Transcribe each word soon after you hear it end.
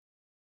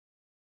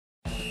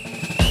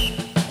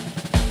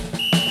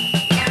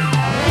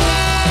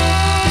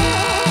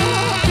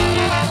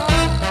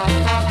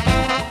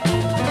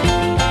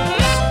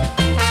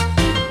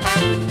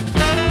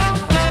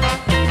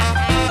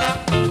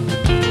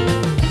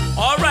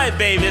right,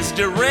 baby. It's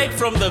direct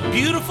from the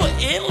beautiful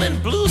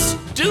Inland Blue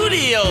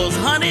Studios.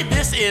 Honey,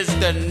 this is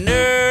the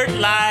Nerd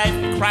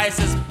Life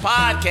Crisis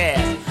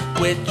Podcast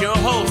with your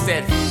hosts,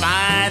 that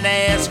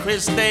fine-ass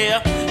Chris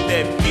Thayer,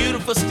 that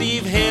beautiful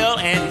Steve Hill,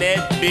 and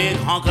that big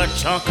hunker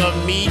chunk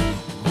of meat,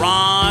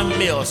 Ron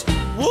Mills.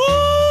 Woo!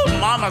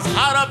 Mama's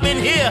hot up in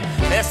here.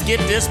 Let's get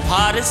this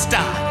party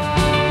started.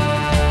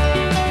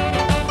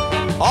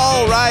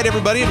 All right,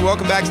 everybody, and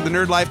welcome back to the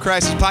Nerd Life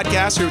Crisis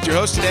Podcast. Here with your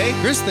host today,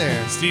 Chris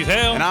there. Steve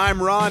Hale. And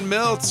I'm Ron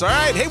Miltz. All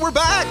right, hey, we're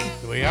back.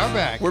 We are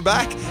back. We're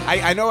back.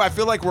 I know I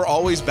feel like we're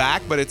always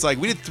back, but it's like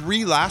we did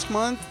 3 last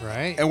month.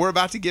 Right. And we're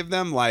about to give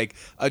them like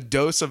a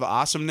dose of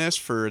awesomeness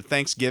for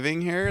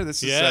Thanksgiving here.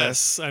 This is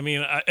Yes. I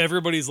mean,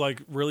 everybody's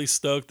like really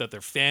stoked that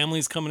their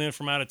family's coming in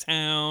from out of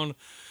town.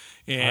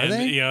 And, Are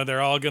they? you know,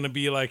 they're all going to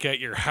be like at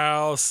your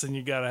house and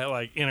you got to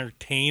like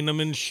entertain them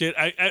and shit.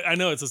 I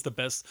know it's just the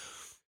best.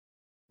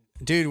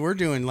 Dude, we're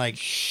doing like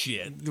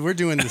Shit. We're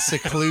doing the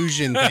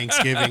seclusion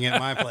Thanksgiving at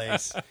my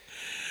place.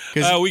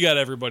 We got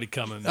everybody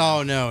coming. Man.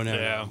 Oh no.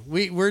 Yeah.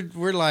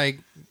 We're like,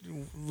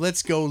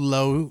 let's go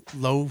low,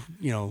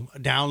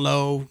 down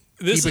low.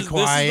 This keep is it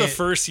quiet. This is the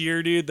first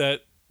year, dude,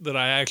 that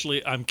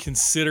I'm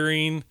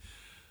considering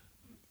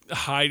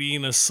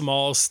hiding a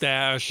small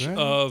stash Right.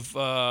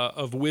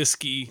 of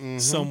whiskey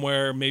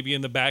somewhere, maybe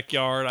in the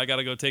backyard. I got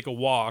to go take a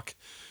walk,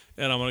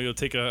 and I'm gonna go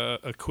take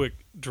a quick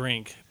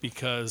drink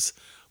because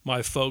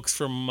my folks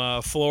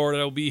from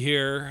Florida will be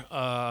here.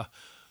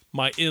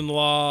 My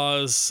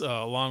in-laws,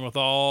 along with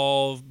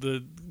all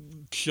the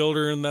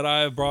children that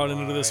I have brought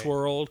into this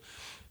world.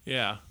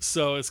 Yeah,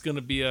 so it's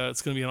gonna be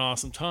an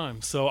awesome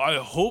time. So I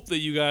hope that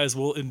you guys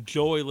will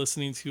enjoy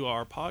listening to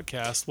our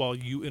podcast while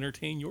you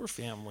entertain your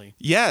family.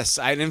 Yes.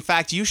 In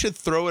fact, you should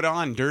throw it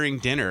on during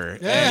dinner.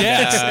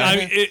 Yes, I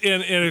mean,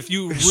 and if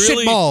you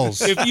really,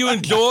 Shitballs. if you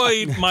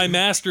enjoyed my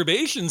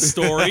masturbation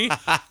story,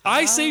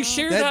 I say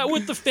share that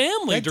with the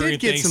family That during did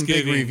get some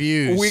Thanksgiving. big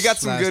reviews. We got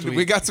some last good. week.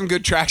 We got some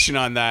good traction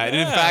on that. And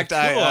in Yeah, fact, cool.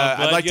 I'm I'd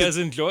glad like you guys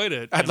to. enjoyed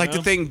it. I'd you like to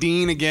know? thank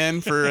Dean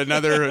again for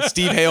another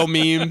Steve Hale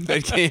meme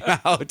that came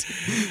out,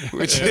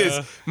 which is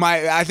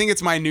I think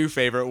it's my new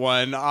favorite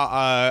one.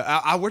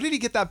 Where did he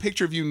get that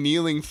picture of you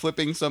kneeling,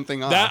 flipping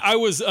something off? That I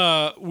was,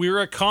 we were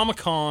at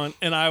Comic-Con,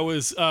 and I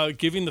was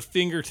giving the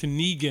finger to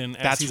Negan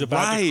as That's he's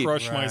about to right.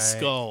 crush my Right.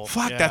 skull.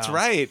 Fuck, Yeah. that's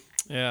right.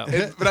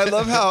 Yeah. But I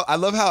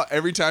love how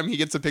every time he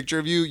gets a picture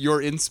of you, you're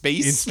in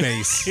space. in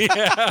space.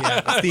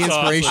 Yeah. It's the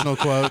inspirational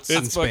quotes in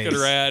It's space. fucking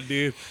rad,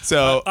 dude.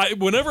 So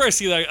Whenever I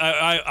see that,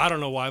 I don't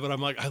know why, but I'm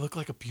like, I look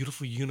like a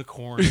beautiful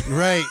unicorn.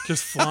 Right.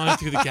 Just flying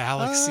through the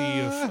galaxy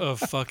of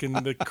fucking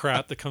the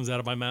crap that comes out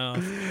of my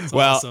mouth. It's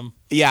well, awesome.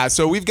 yeah.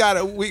 So we got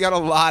a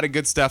lot of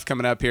good stuff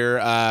coming up here.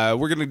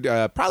 We're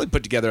gonna probably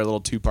put together a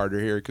little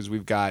 2-parter here because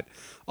we've got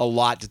a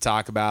lot to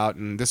talk about,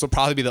 and this will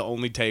probably be the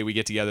only day we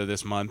get together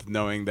this month,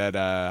 knowing that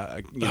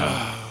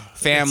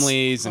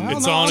families and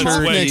It's no, on I'm its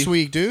off way. next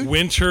week, dude.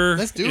 Winter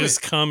Let's do is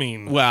it.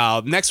 coming.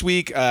 Well, next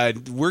week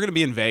we're gonna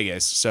be in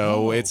Vegas,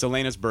 so it's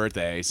Elena's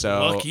birthday.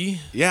 So Lucky.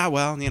 yeah.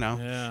 Well,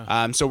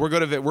 Yeah. so we're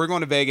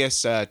going to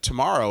Vegas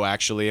tomorrow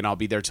actually, and I'll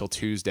be there till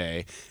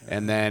Tuesday,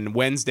 and then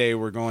Wednesday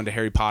we're going to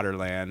Harry Potter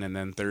Land, and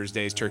then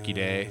Thursday's Turkey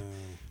Day.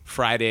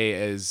 Friday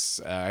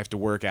is I have to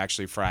work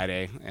actually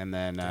Friday, and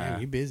then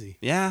Damn, you busy.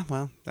 yeah.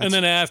 Well, that's, And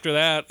then after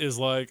that is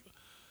like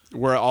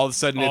where all of a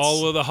sudden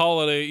all of the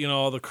holiday,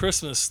 all the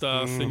Christmas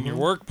stuff and your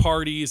work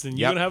parties. And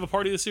you Yep. gonna have a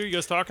party this year? You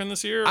guys talking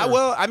this year? or-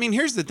 Well, I mean,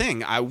 here's the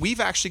thing.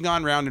 We've actually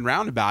gone round and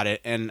round about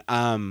it, and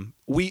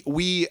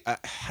we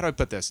how do I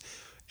put this?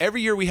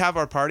 Every year we have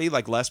our party,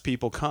 like less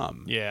people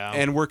come. Yeah.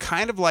 And we're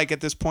kind of like at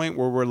this point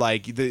where we're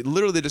like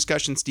literally the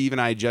discussion Steve and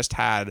I just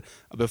had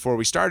before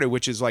we started,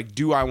 which is like,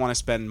 do I want to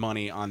spend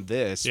money on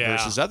this Yeah.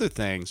 versus other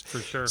things? For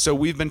sure. So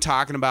we've been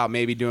talking about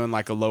maybe doing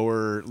like a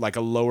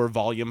lower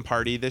volume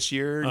party this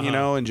year,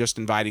 and just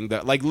inviting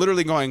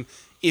literally going,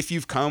 if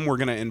you've come, we're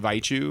going to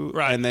invite you,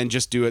 Right. and then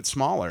just do it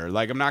smaller.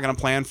 Like, I'm not going to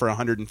plan for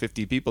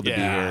 150 people to be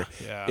here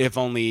Yeah. if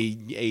only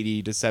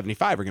 80 to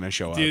 75 are going to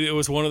show up. Dude, it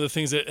was one of the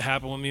things that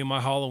happened with me in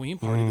my Halloween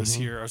party this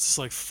year. I was just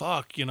like,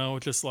 fuck,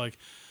 just like,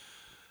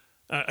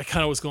 I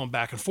kind of was going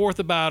back and forth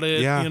about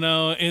it, Yeah.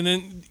 and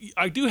then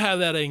I do have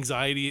that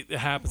anxiety that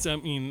happens. I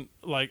mean,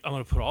 like, I'm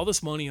going to put all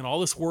this money and all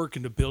this work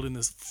into building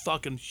this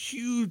fucking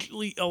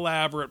hugely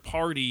elaborate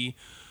party,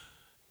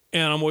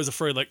 and I'm always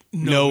afraid, like,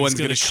 No one's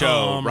going gonna to show,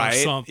 come right? or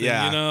something,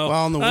 Yeah.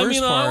 Well, and the I worst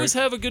mean, I part- always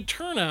have a good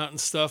turnout and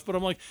stuff, but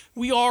I'm like,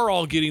 we are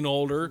all getting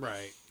older.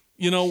 Right.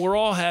 We're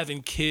all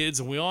having kids,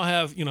 and we all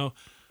have,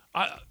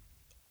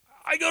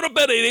 I go to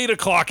bed at 8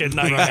 o'clock at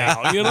night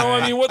now.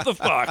 I mean, what the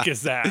fuck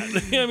is that?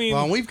 I mean,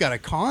 Well, and we've got a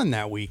con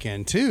that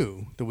weekend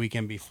too. The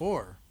weekend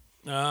before,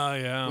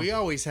 yeah. we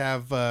always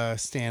have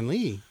Stan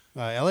Lee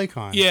LA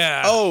Con.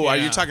 Yeah. Oh, are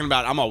yeah. you talking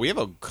about? We have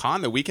a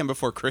con the weekend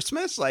before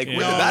Christmas. Like, when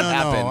Yeah. did that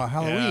happen? No,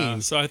 Halloween. Yeah.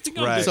 So I think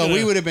I'm Right. just So gonna-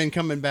 we would have been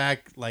coming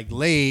back like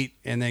late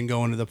and then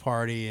going to the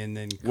party and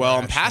then. Well,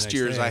 in crash the past next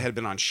years, day. I had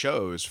been on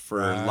shows for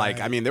Right.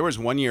 there was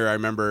one year I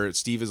remember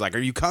Steve was like, "Are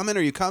you coming?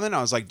 Are you coming?"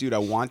 I was like, "Dude, I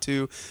want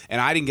to," and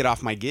I didn't get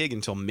off my gig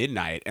until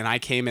midnight, and I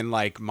came in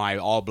like my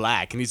all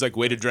black, and he's like,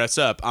 "Way to dress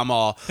up." I'm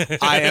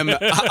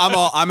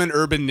an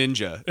urban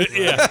ninja.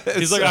 Yeah.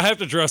 He's like, I have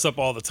to dress up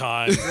all the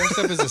time. Dressed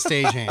up as a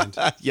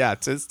stagehand. Yeah,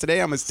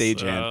 today I'm a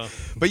stagehand.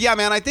 But yeah,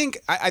 man, I think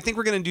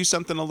we're gonna do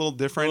something a little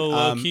different. A little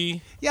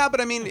low-key. Yeah,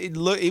 but I mean,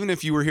 even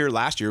if you were here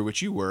last year,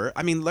 which you were,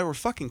 I mean, there were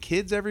fucking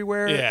kids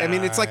everywhere. Yeah. I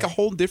mean, it's like a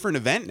whole different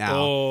event now.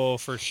 Oh,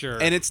 for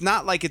sure. And it's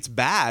not like it's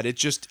bad.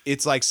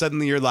 It's like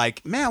suddenly you're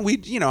like, man,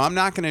 I'm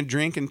not going to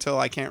drink until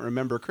I can't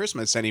remember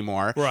Christmas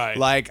anymore. Right.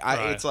 Like,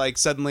 Right. it's like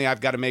suddenly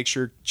I've got to make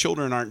sure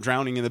children aren't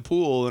drowning in the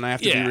pool and I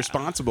have to be Yeah.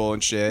 responsible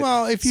and shit.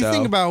 Well, if you So-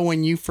 think about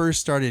when you first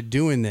started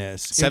doing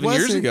this, 7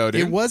 years wasn't- ago,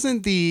 dude. It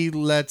wasn't the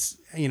let's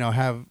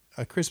have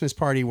a Christmas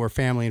party where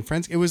family and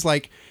friends. It was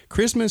like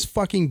Christmas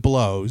fucking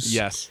blows.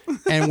 Yes.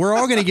 And we're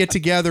all going to get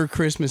together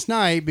Christmas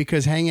night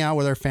because hanging out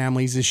with our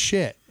families is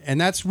shit. And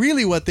that's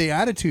really what the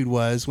attitude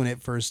was when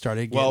it first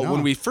started getting Well, when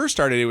off. we first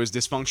started, it was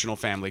dysfunctional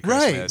family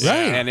Right, Christmas.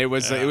 right. And it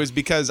was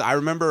because I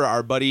remember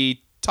our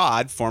buddy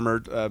Todd,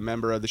 former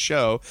member of the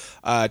show,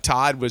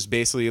 Todd was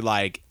basically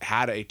like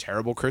had a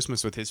terrible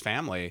Christmas with his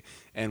family,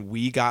 and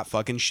we got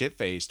fucking shit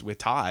faced with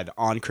Todd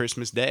on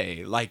Christmas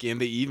Day, like in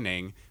the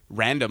evening,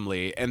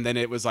 randomly, and then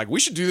it was like we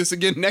should do this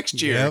again next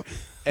year. Yep.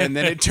 And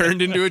then it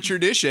turned into a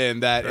tradition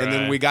and then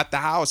Right. we got the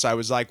house. I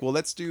was like, well,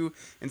 let's do,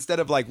 instead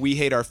of like we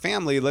hate our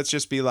family, let's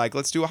just be like,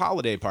 let's do a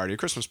holiday party, a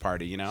Christmas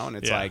party, and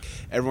it's Yeah. like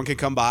everyone can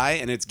come by,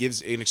 and it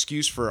gives an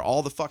excuse for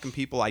all the fucking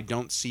people I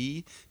don't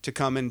see to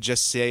come and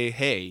just say,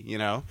 hey,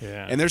 Yeah.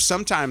 And there's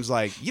sometimes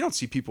like you don't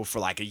see people for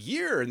like a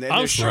year, and then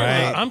I'm they're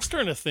Right. I'm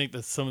starting to think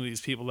that some of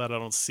these people that I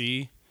don't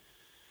see,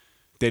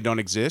 they don't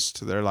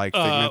exist. They're like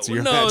figments of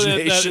your no, that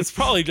imagination. it's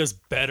probably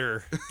just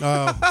better.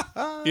 Oh,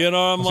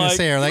 I'm was gonna like,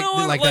 say, or like- you know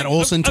what? like that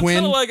Olsen I'm twin?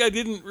 kind of like I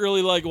didn't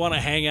really like want to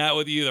hang out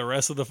with you the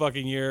rest of the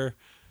fucking year.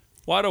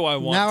 Why do I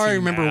want? Now to I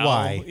remember now?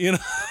 why.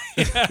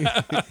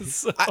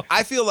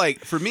 I feel like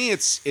for me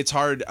it's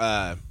hard.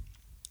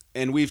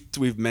 And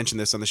we've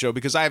mentioned this on the show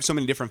because I have so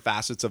many different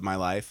facets of my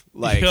life.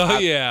 Like, Oh,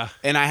 yeah.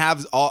 and I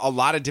have a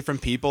lot of different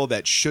people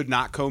that should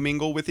not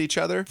commingle with each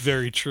other.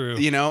 Very true.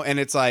 And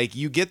it's like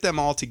you get them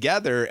all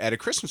together at a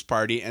Christmas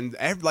party, and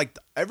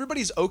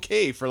everybody's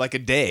okay for like a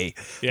day.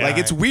 Yeah. Like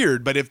it's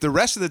weird, but if the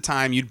rest of the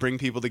time you'd bring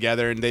people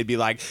together and they'd be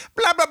like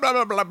blah blah blah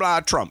blah blah blah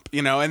Trump,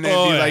 and then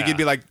Oh, like yeah. you'd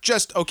be like,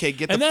 just okay,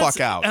 get the that's-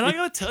 fuck out. And I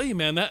gotta tell you,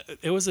 man, that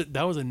was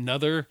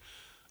another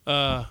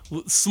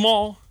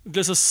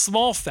just a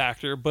small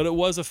factor, but it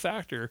was a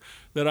factor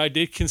that I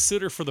did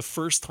consider for the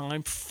first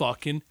time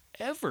fucking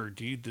ever,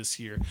 dude, this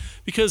year.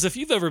 Because if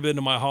you've ever been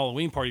to my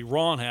Halloween party,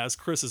 Ron has,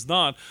 Chris has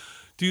not.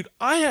 Dude,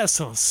 I have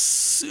some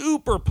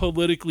super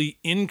politically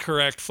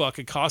incorrect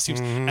fucking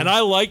costumes, and I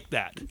like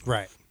that.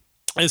 right.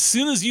 As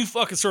soon as you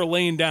fucking start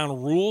laying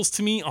down rules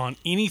to me on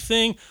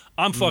anything,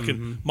 I'm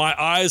fucking, my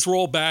eyes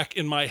roll back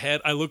in my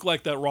head. I look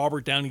like that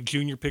Robert Downey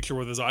Jr. picture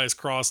with his eyes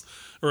crossed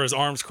or his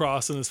arms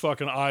crossed and his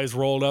fucking eyes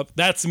rolled up.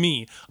 That's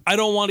me. I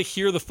don't want to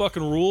hear the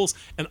fucking rules,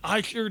 and I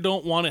sure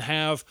don't want to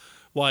have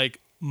like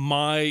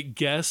my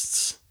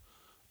guests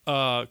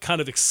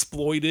kind of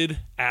exploited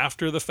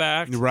after the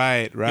fact.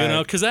 right.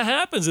 Because that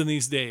happens in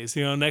these days.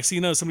 Next thing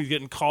you know, somebody's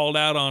getting called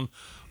out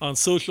on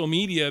social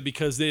media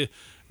because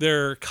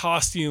their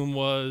costume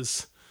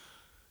was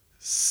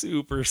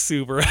super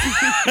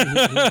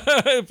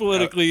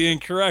politically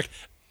incorrect.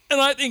 And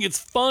I think it's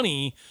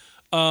funny.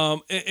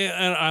 And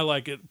I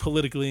like it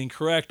politically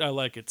incorrect. I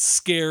like it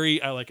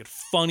scary. I like it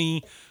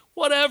funny.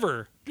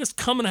 Whatever. Just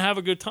come and have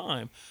a good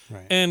time.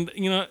 Right. And,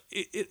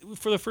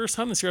 for the first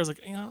time this year, I was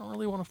like, I don't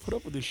really want to put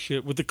up with this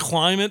shit. With the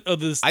climate of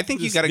this. I think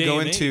you this got to day go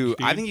and into. age,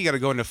 I dude. think you got to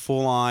go into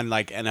full on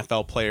like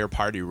NFL player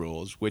party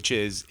rules, which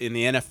is in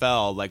the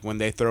NFL. Like when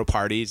they throw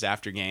parties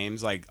after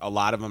games, like a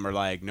lot of them are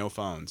like no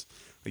phones.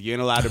 Like you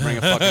ain't allowed to bring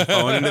a fucking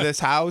phone into this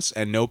house,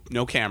 and no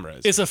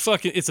cameras. It's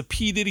a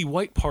P. Diddy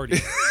white party.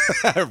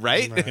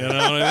 right? You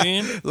know what I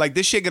mean? Like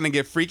this shit gonna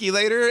get freaky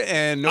later,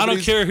 and I don't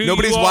care who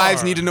nobody's you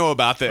wives are. need to know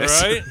about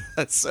this, Right?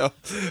 So,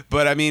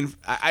 but I mean,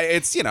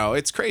 it's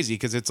it's crazy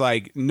because it's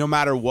like no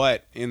matter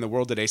what in the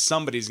world today,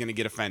 somebody's gonna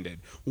get offended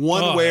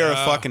one Oh, way or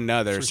yeah, fucking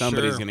another. for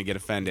Somebody's sure. gonna get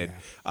offended.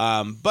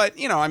 But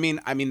I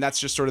mean, that's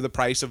just sort of the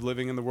price of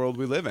living in the world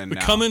we live in.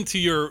 Now. Coming to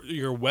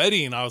your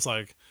wedding, I was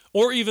like,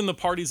 or even the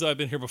parties that I've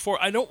been here before.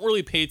 I don't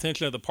really pay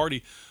attention at the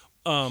party,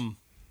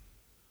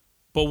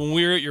 but when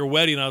we were at your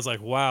wedding, I was like,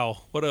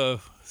 wow, what a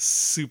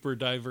super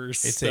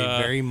diverse. It's a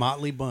very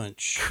motley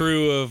bunch.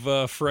 crew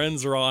of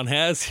friends Ron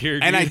has here,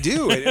 dude. And I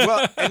do.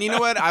 Well, and you know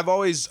what? I've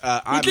always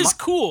which is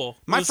cool.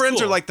 My It's friends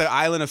cool. are like the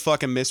island of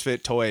fucking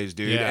misfit toys,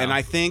 dude. Yeah. And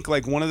I think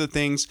like one of the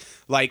things,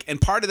 like, and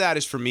part of that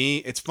is for me,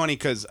 it's funny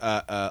because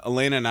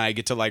Elena and I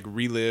get to like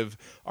relive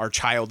our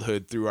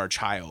childhood through our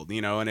child,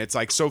 you know, and it's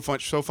like so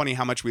funny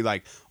how much we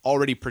like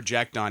already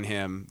project on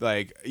him.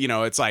 Like, you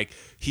know, it's like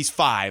he's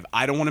 5.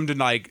 I don't want him to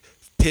like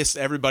piss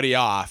everybody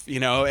off, you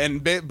know,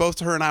 and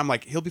both her and I'm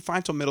like, he'll be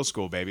fine till middle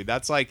school, baby.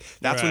 That's when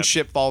Right.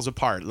 shit falls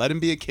apart. Let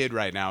him be a kid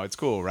right now. It's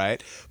cool,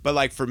 right? But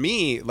like for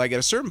me, like at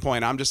a certain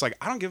point, I'm just like,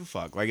 I don't give a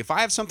fuck. Like if I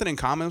have something in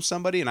common with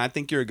somebody and I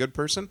think you're a good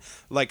person,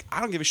 like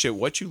I don't give a shit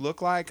what you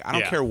look like. I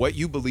don't Yeah. care what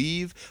you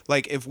believe.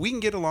 Like if we can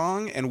get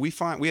along and we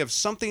have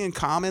something in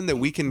common that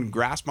we can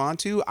grasp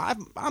onto,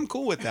 I'm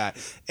cool with that.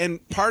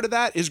 And part of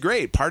that is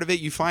great. Part of it,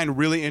 you find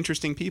really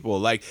interesting people.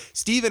 Like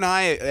Steve and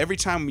I, every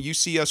time you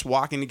see us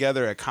walking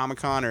together at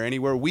Comic-Con or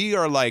anywhere, we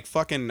are like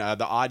fucking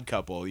the odd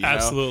couple, you know?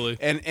 Absolutely.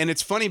 And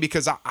it's funny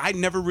because I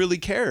never really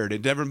cared.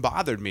 It never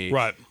bothered me.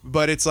 Right.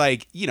 But it's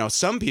like, you know,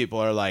 some people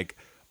are like,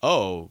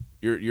 oh,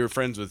 you're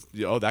friends with,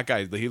 oh, that guy,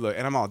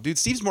 and I'm all, dude,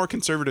 Steve's more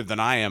conservative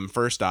than I am,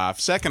 first off.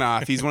 Second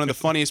off, he's one of the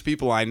funniest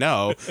people I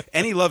know,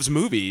 and he loves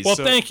movies. Well,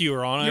 so- thank you,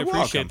 Ron. I You're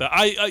appreciate welcome.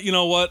 that. I you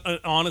know what?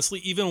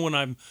 Honestly, even when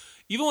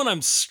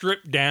I'm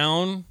stripped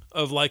down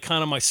of like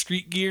kind of my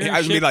street gear, and I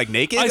was gonna shit, be like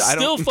naked. I I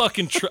still don't-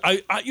 fucking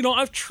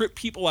I've tripped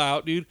people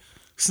out, dude,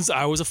 since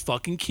I was a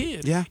fucking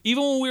kid. Yeah.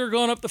 Even when we were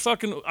going up the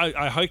fucking,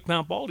 I hiked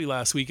Mount Baldy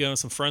last weekend with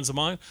some friends of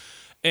mine,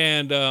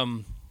 and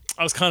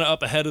I was kind of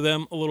up ahead of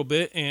them a little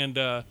bit, and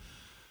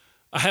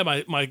I had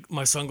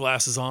my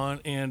sunglasses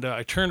on, and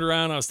I turned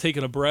around, I was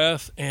taking a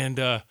breath, and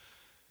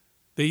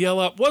they yell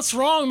up, "What's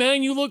wrong,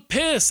 man? You look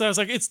pissed." I was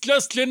like, "It's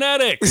just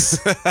genetics.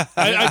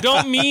 I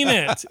don't mean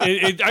it.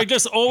 I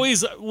just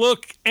always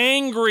look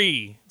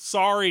angry.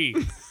 Sorry."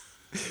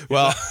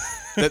 Well,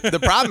 the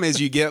problem is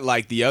you get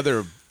like the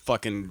other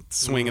fucking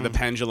swing of the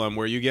pendulum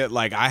where you get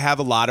like, I have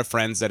a lot of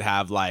friends that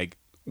have like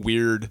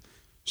weird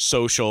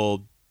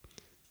social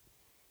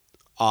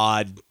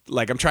odd,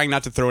 like I'm trying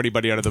not to throw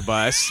anybody under the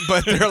bus,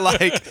 but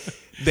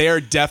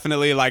they're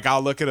definitely like,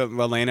 I'll look at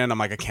Elena and I'm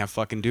like, I can't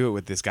fucking do it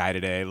with this guy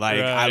today. Like,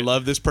 I Right.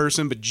 love this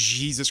person, but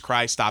Jesus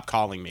Christ, stop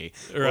calling me.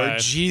 Or Right.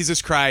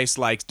 Jesus Christ,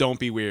 like, don't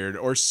be weird.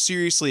 Or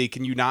seriously,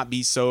 can you not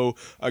be so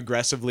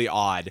aggressively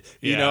odd?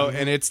 You Yeah. know?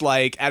 And it's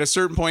like, at a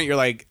certain point, you're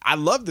like, I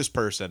love this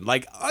person.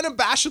 Like,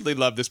 unabashedly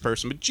love this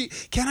person. But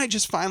can't I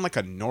just find like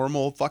a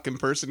normal fucking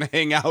person to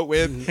hang out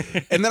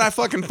with? And then I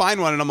fucking find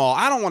one and I'm all,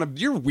 I don't want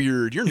to, you're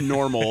weird. You're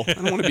normal. I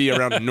don't want to be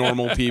around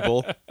normal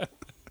people.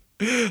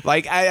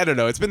 Like, I don't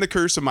know. It's been the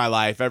curse of my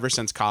life ever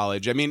since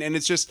college. I mean, and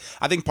it's just,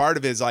 I think part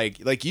of it is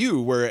like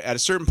you, where at a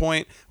certain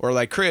point, or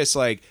like Chris,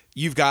 like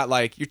you've got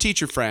like your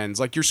teacher friends,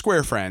 like your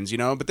square friends, you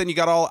know, but then you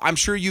got I'm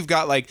sure you've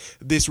got like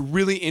this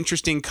really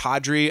interesting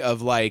cadre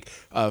of like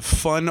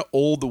fun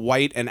old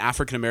white and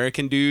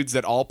African-American dudes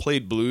that all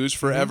played blues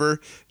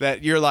forever,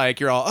 that you're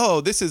all,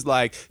 oh, this is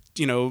like,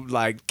 you know,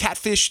 like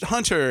Catfish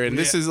Hunter, and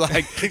this is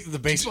like The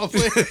baseball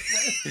player.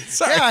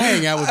 sorry. Yeah, I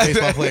hang out with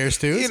baseball players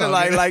too. You It's know, all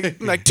like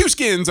good. like Two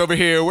Skins over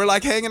here. We're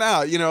like hanging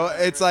out. You know,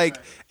 it's like,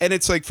 and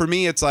it's like for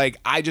me, it's like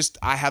I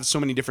have so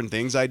many different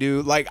things I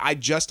do. Like I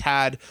just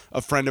had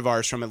a friend of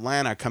ours from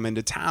Atlanta come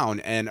into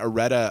town, and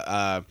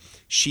Aretta,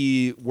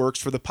 she works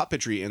for the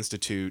Puppetry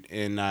Institute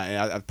in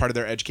part of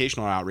their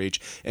educational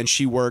outreach, and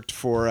she worked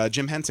for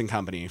Jim Henson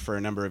Company for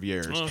a number of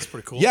years. Oh, that's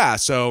pretty cool. Yeah,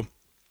 so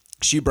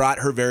she brought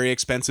her very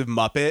expensive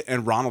Muppet,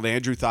 and Ronald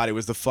Andrew thought it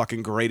was the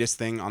fucking greatest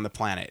thing on the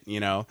planet. You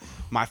know,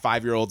 my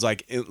 5-year-old's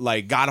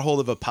like got a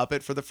hold of a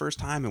puppet for the first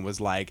time and was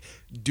like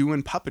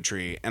doing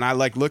puppetry. And I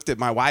like looked at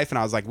my wife and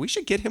I was like, we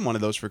should get him one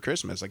of those for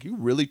Christmas. Like, you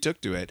really took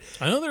to it.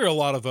 I know there are a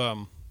lot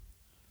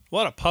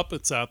of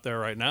puppets out there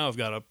right now have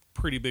got a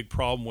pretty big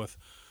problem with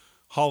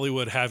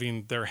Hollywood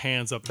having their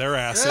hands up their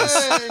asses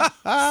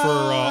for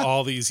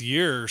all these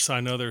years.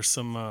 I know there's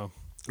some.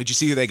 Did you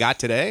see who they got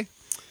today?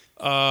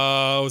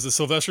 Was it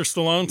Sylvester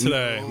Stallone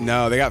today?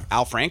 No, they got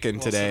Al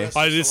Franken today. Sylvester-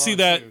 I did see Stallone,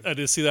 that. too. I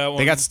did see that one.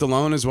 They got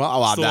Stallone as well. Oh,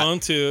 wow,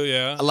 Stallone too.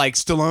 Yeah. like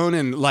Stallone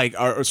and like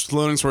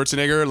Stallone and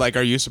Schwarzenegger. Like,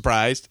 are you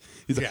surprised?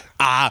 He's like,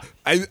 Yeah.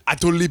 I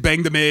totally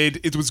banged the maid.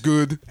 It was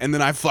good, and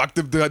then I fucked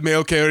the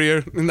mail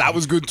carrier, and that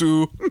was good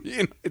too.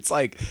 You know, it's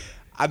like,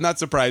 I'm not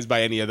surprised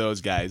by any of those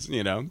guys.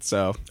 You know,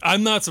 so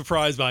I'm not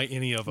surprised by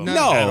any of them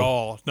No. at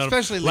all. None of-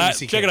 Especially Louis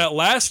C.K. check it out.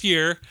 Last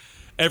year,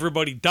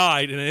 everybody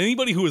died, and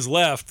anybody who was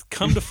left,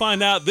 come to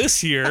find out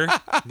this year,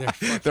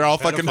 they're all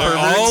fucking pedophiles. they're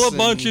perverts. all a and-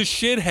 bunch of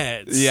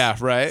shitheads. Yeah,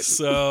 right.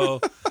 So,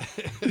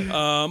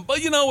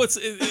 but you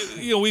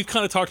know, we've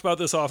kind of talked about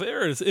this off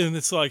air, and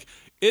it's like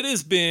it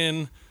has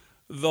been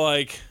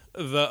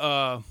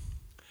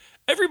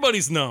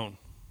everybody's known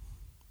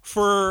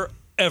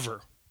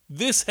forever.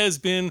 This has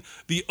been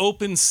the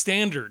open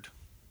standard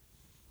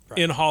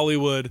in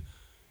Hollywood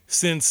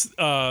since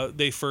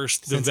they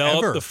first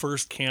developed ever. the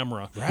first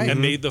camera Right.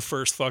 and made the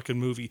first fucking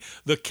movie.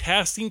 The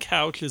casting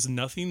couch is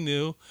nothing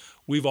new.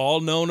 We've all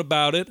known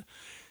about it.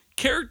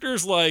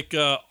 characters like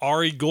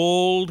Ari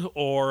Gold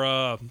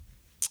or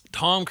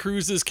Tom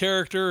Cruise's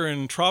character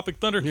in Tropic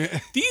Thunder,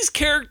 these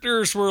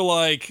characters were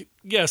like,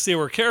 yes, they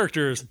were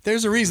characters.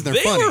 There's a reason they're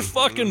They funny. were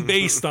fucking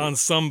based on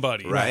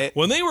somebody. Right.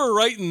 When they were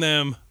writing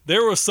them,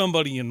 there was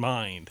somebody in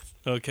mind.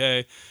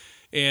 Okay.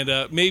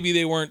 And maybe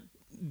they weren't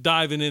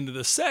diving into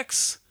the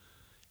sex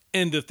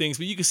end of things,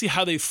 but you can see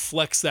how they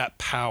flex that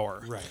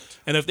power. Right.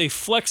 And if they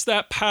flex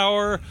that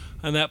power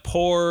on that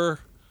poor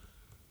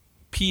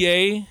PA,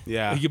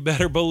 you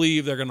better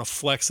believe they're going to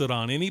flex it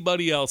on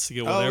anybody else to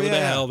get whatever the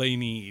hell they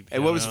need.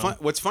 And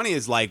what's funny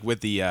is like with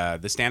the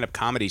stand-up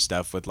comedy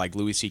stuff with like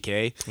Louis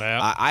C.K.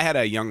 Yeah. I had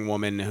a young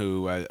woman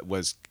who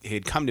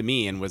had come to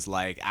me and was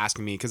like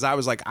asking me, because I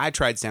was like, I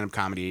tried stand-up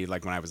comedy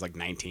like when I was like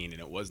 19 and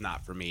it was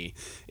not for me.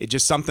 It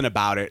just something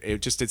about it.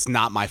 It's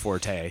not my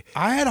forte.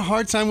 I had a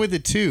hard time with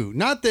it too.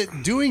 Not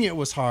that doing it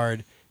was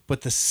hard,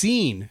 but the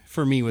scene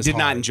for me was Did hard.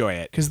 not enjoy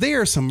it. Because they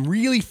are some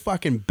really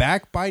fucking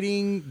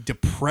backbiting,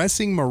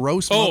 depressing,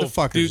 morose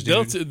motherfuckers,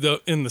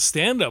 dude. In the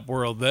stand-up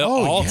world, they'll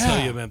all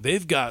tell you, man,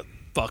 they've got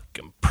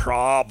fucking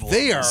problems.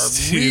 They are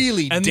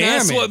really and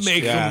damaged.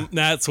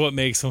 That's what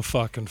makes them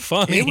fucking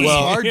funny. It was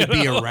hard to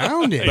be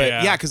around it.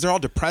 But because they're all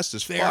depressed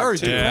as fuck. They are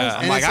too. depressed.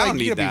 I'm And like, it's I like, don't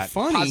you need gotta be that.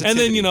 funny.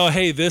 Positivity. And then,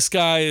 hey, this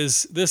guy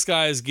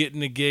is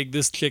getting a gig.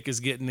 This chick is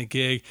getting a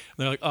gig. And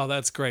they're like, oh,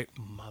 that's great,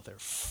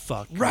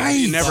 motherfucker. Right.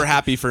 You're never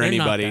happy for They're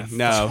not anybody. that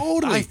No.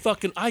 Totally.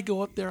 I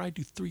go up there. I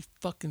do 3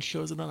 fucking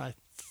shows, and then I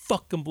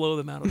fucking blow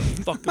them out of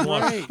the fucking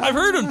water. I've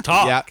heard him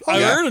talk. Yeah.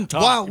 I've heard him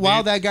talk.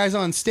 While that guy's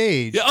on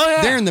stage,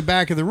 they're in the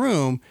back of the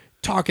room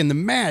talking the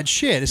mad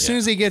shit. As soon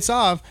as he gets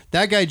off,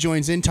 that guy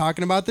joins in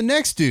talking about the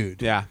next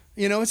dude. Yeah.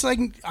 You know, it's like,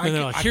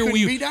 I couldn't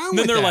be down and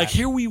then with they're that. like,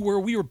 here we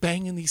were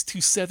banging these 2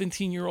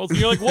 17-year-olds. And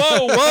you're like,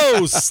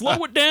 whoa,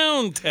 slow it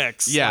down,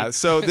 Tex. Yeah,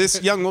 so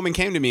this young woman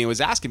came to me and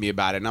was asking me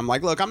about it, and I'm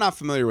like, look, I'm not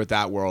familiar with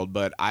that world,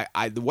 but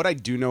I what I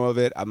do know of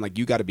it, I'm like,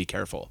 you got to be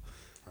careful.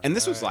 And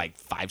this was like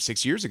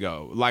 5-6 years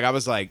ago. Like, I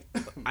was like,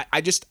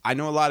 I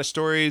know a lot of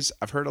stories.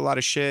 I've heard a lot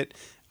of shit.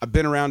 I've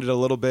been around it a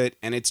little bit,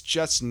 and it's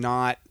just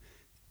not,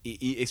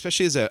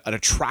 especially as an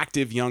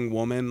attractive young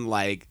woman,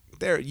 like,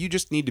 you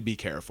just need to be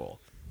careful.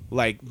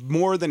 Like,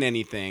 more than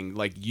anything,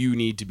 like, you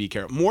need to be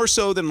careful. More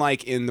so than,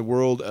 like, in the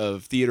world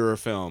of theater or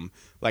film.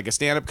 Like, a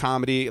stand-up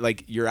comedy,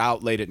 like, you're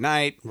out late at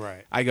night.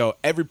 Right. I go,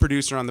 every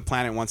producer on the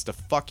planet wants to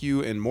fuck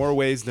you in more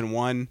ways than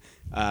one.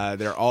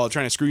 They're all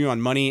trying to screw you on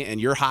money, and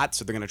you're hot,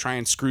 so they're going to try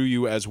and screw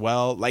you as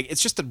well. Like,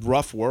 it's just a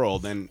rough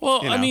world. And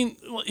Well, you know. I mean,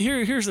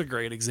 here's a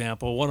great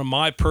example. One of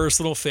my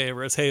personal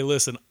favorites. Hey,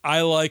 listen,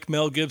 I like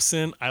Mel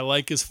Gibson. I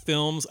like his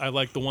films. I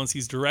like the ones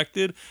he's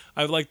directed.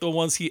 I like the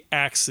ones he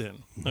acts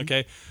in.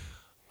 Okay?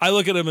 I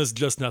look at him as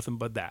just nothing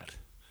but that.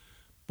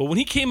 But when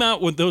he came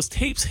out with those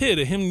tapes hit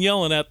of him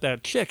yelling at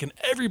that chick, and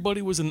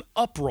everybody was in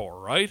uproar,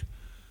 right?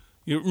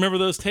 You remember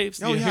those tapes?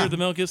 You hear the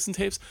Mel Gibson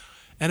tapes?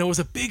 And it was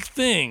a big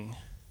thing.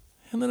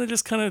 And then it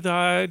just kind of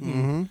died.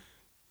 And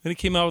then he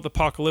came out with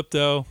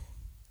Apocalypto.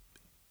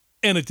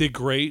 And it did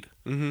great.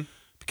 Mm-hmm.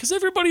 Because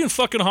everybody in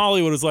fucking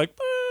Hollywood is like,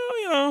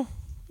 well, you know,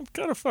 I'm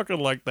kind of fucking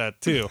like that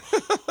too.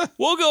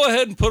 We'll go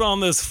ahead and put on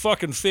this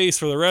fucking face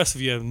for the rest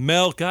of you.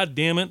 Mel, God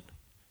damn it.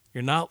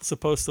 You're not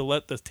supposed to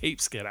let the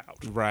tapes get out.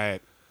 right.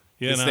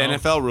 You It's know? the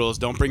NFL rules.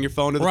 Don't bring your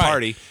phone to the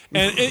party.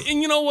 And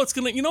you know what's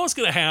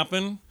gonna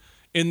happen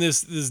in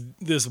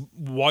this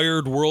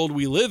wired world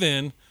we live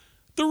in?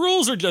 The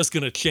rules are just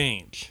gonna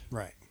change.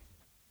 right.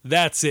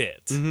 That's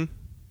it. Mm-hmm.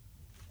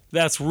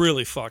 That's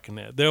really fucking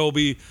it. There will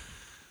be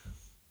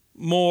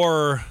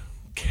more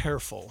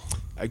careful.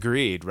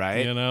 Agreed,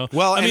 right? You know.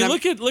 Well, I mean, and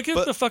look at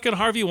the fucking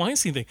Harvey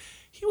Weinstein thing.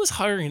 He was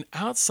hiring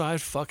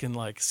outside fucking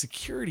like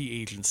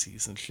security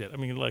agencies and shit. I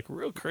mean, like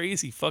real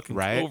crazy fucking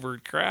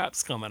covert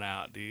crap's coming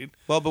out, dude.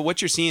 Well, but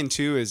what you're seeing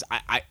too is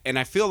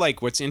I feel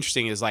like what's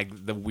interesting is like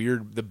the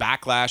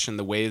backlash and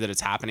the way that it's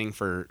happening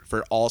for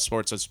all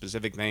sorts of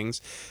specific things,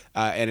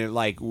 and it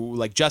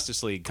like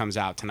Justice League comes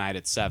out tonight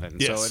at 7.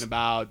 Yes. So in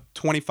about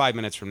 25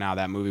 minutes from now,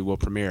 that movie will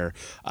premiere,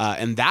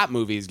 and that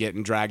movie is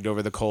getting dragged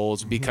over the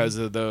coals because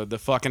of the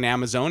fucking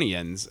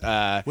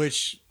Amazonians.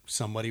 Which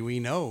somebody we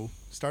know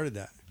started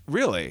that.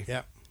 Really?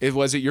 Yeah.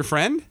 Was it your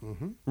friend?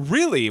 Mm-hmm.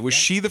 Really? Was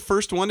she the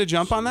first one to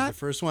jump on that? The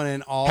first one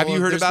in all. Have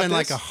you heard there's about been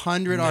like this?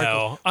 100 No,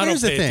 articles. I don't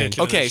Here's the pay thing.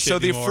 attention. Okay, Shit so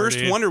the anymore, first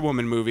dude. Wonder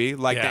Woman movie,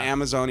 like the Yeah.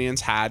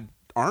 Amazonians had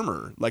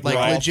armor, like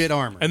Legit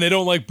armor. And they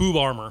don't like boob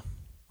armor,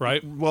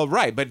 right? Well,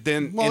 right, but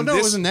then Well, in no, it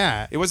this, wasn't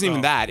that. It wasn't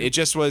even that. It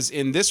just was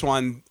in this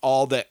one.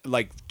 All the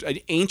like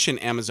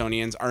ancient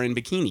Amazonians are in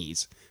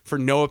bikinis for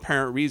no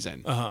apparent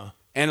reason.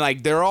 And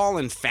like they're all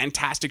in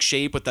fantastic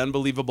shape with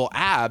unbelievable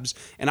abs.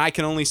 And I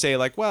can only say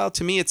like, well,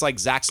 to me it's like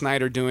Zack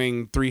Snyder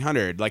doing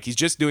 300. Like he's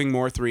just doing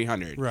more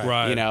 300.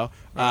 Right. You know.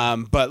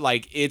 But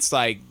like it's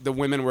like the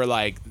women were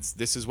like,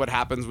 this is what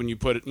happens when you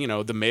put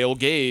the male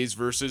gaze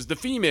versus the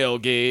female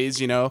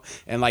gaze.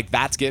 And like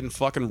that's getting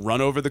fucking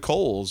run over the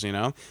coals.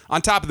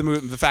 On top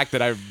of the fact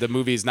that the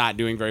movie is not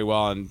doing very well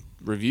on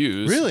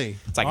reviews. Really?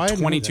 It's like I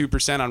hadn't heard that.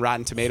 22% on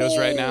Rotten Tomatoes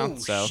right now.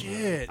 So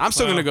shit. I'm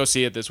still gonna go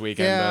see it this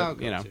weekend. Yeah, I'll but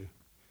go too.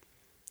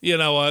 You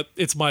know what?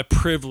 It's my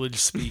privilege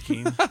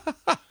speaking.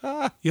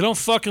 You don't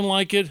fucking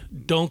like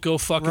it, don't go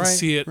fucking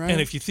see it. Right. And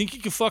if you think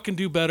you can fucking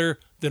do better,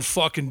 then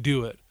fucking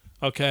do it.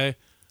 Okay?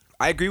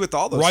 I agree with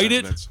all those Write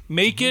sentiments. it,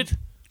 make it,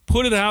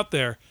 put it out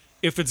there.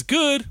 If it's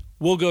good,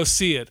 we'll go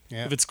see it.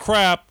 Yeah. If it's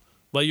crap,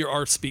 let your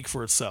art speak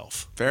for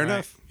itself. Fair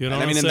enough. You know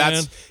And what I'm and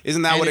saying?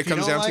 isn't that And what if it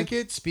comes you don't down like to?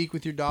 it, speak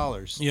with your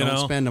dollars. You Don't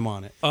know? spend them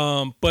on it.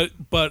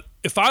 But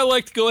if I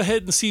like to go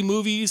ahead and see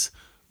movies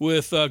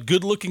with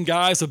good-looking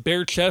guys with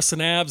bare chests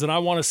and abs, and I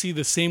want to see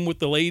the same with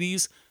the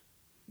ladies,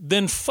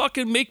 then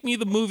fucking make me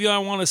the movie I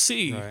want to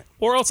see, Right.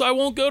 or else I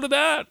won't go to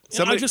that.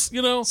 Somebody- I just,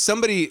 you know,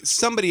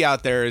 Somebody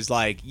out there is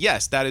like,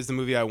 yes, that is the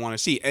movie I want to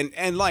see,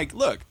 and like,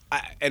 look,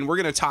 and we're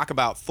gonna talk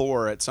about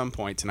Thor at some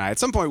point tonight. At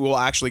some point, we'll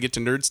actually get to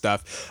nerd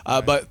stuff.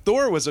 But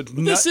Thor was a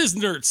this is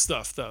nerd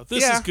stuff, though.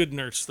 This Yeah. is good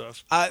nerd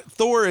stuff.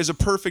 Thor is a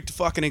perfect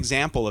fucking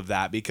example of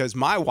that because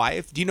my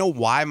wife. Do you know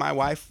why my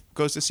wife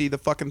goes to see the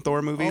fucking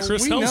Thor movies?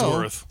 Chris we know.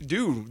 Hemsworth.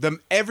 Dude,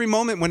 every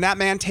moment when that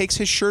man takes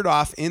his shirt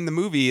off in the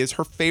movie is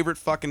her favorite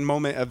fucking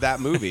moment of that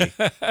movie.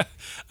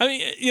 I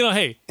mean, you know,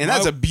 hey, And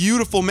that's a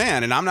beautiful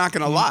man, and I'm not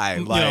gonna lie.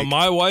 you Like, know,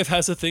 my wife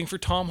has a thing for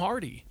Tom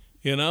Hardy.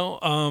 You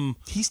know,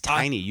 he's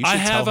tiny. You I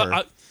should tell have her.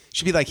 a-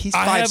 She'd be like, he's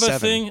I have 5'7". a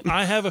thing.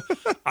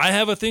 I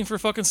have a thing for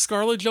fucking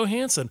Scarlett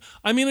Johansson.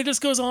 I mean, it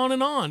just goes on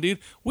and on, dude.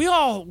 We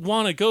all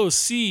want to go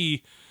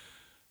see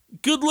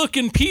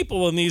good-looking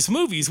people in these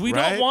movies. We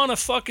Right? don't want to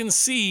fucking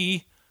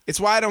see. It's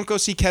why I don't go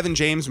see Kevin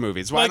James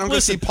movies. It's why Like, I don't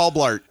listen. go see Paul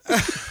Blart.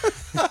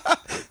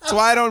 That's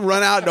why I don't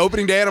run out and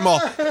opening day at a mall.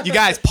 You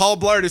guys, Paul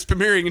Blart is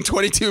premiering in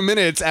 22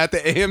 minutes at the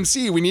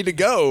AMC. We need to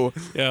go.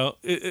 You know,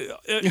 you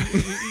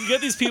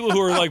get these people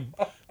who are like,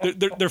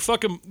 they're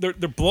fucking, they're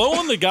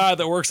blowing the guy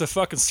that works at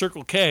fucking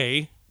Circle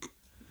K,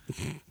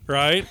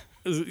 right?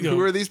 You know,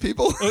 Who are these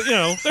people? you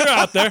know, they're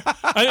out there.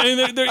 I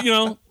mean, they're, you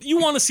know, you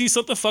want to see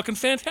something fucking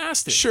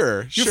fantastic.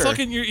 Sure, You're sure.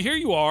 fucking, here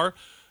you are.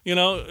 You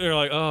know, you're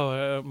like,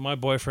 oh, my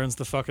boyfriend's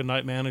the fucking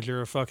night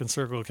manager of fucking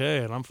Circle K,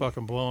 and I'm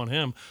fucking blowing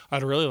him.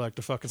 I'd really like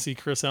to fucking see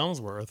Chris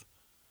Hemsworth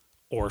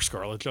or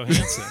Scarlett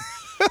Johansson.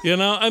 You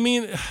know, I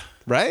mean,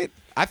 Right?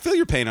 I feel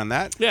your pain on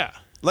that. yeah.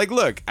 Like,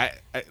 look, I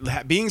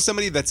being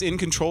somebody that's in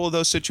control of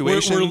those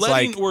situations,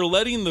 We're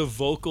letting the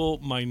vocal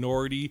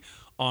minority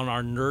on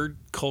our nerd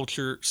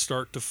culture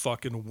start to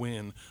fucking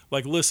win.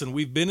 Like, listen,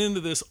 we've been into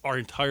this our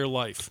entire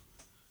life.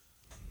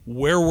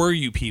 Where were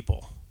you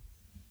people?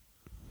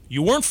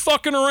 You weren't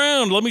fucking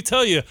around. Let me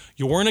tell you,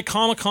 you weren't at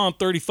Comic-Con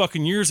 30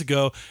 fucking years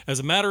ago. As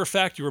a matter of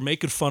fact, you were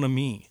making fun of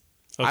me.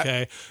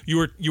 Okay,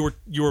 you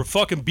were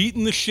fucking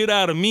beating the shit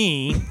out of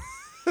me.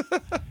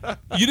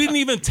 You didn't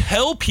even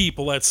tell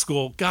people at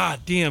school.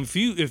 God damn, if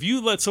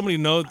you let somebody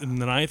know in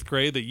the 9th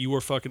grade that you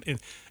were fucking in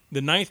the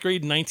 9th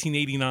grade in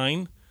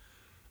 1989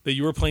 that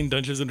you were playing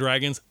Dungeons and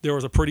Dragons, there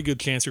was a pretty good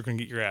chance you're gonna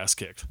get your ass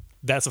kicked.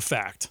 That's a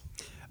fact.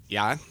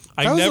 yeah.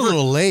 That was a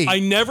little late. I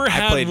never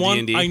had played one.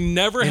 D&D. I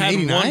never In had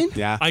 89? one.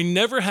 Yeah. I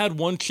never had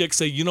one chick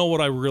say, "You know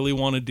what I really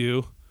want to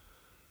do?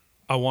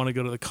 I want to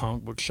go to the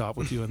comic book shop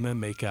with you and then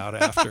make out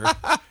after,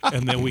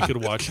 and then we could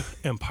watch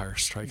Empire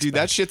Strikes Dude,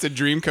 Back." that shit's a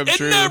dream come It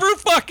true. never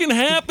fucking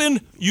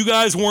happened. You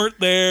guys weren't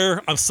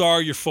there. I'm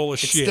sorry. You're full of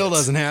It shit. still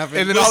doesn't happen.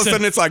 And then all of a Listen,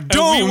 sudden it's like, and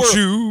don't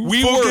you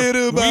forget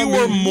about we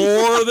were me.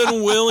 more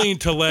than willing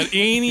to let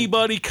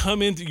anybody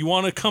come in. You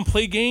want to come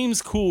play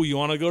games? Cool. You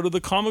want to go to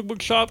the comic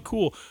book shop?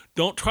 Cool.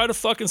 Don't try to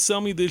fucking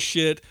sell me this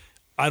shit.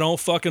 I don't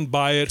fucking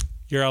buy it.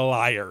 You're a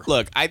liar.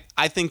 Look,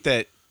 I think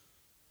that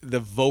the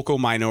vocal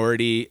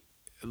minority,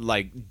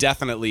 like,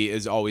 definitely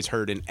is always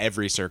heard in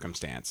every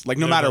circumstance. Like,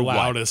 no They're matter the what.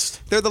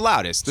 loudest. They're the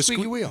loudest. The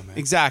Squeaky wheel, man.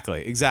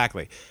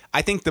 Exactly.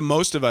 I think the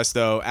most of us,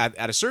 though,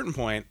 at a certain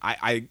point,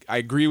 I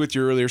agree with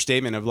your earlier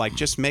statement of, like,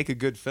 just make a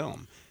good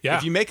film. Yeah.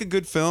 If you make a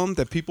good film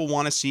that people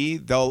want to see,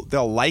 they'll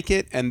like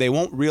it, and they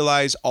won't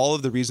realize all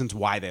of the reasons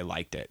why they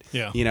liked it.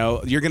 Yeah. You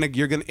know, you're gonna.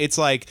 It's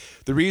like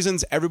the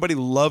reasons everybody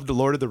loved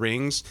Lord of the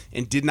Rings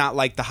and did not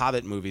like the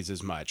Hobbit movies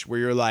as much. Where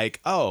you're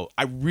like, oh,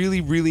 I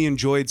really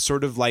enjoyed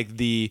sort of like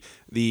the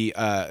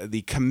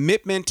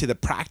commitment to the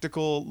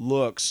practical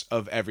looks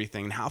of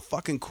everything and how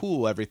fucking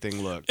cool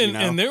everything looked. And, you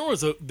know? and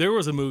there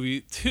was a movie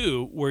too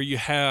where you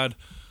had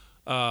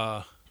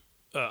a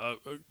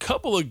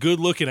couple of good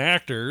looking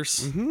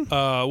actors.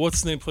 Mm-hmm. What's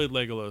his name played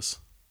Legolas?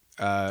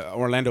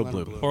 Orlando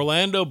Bloom.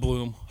 Orlando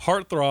Bloom,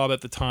 heartthrob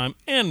at the time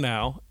and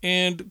now,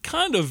 and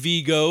kind of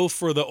Vigo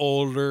for the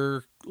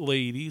older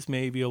ladies,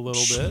 maybe a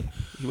little bit.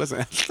 He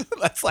wasn't.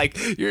 That's like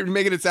you're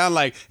making it sound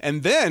like.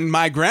 And then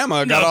my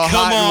grandma got No, all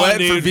come hot and on, wet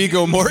dude. for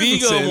Viggo Mortensen.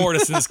 Viggo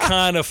Mortensen's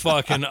kind of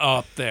fucking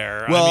up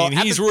there. Well, I mean,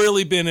 at he's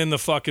really been in the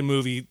fucking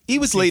movie. He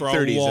was scene late for a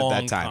 30s at long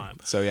that time.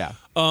 So yeah.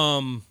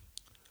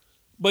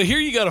 But here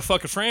you got a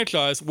fucking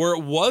franchise where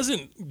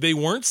they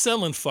weren't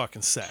selling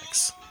fucking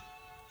sex.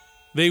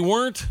 They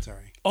weren't. Sorry.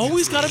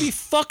 Always got to be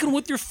fucking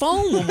with your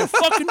phone when we're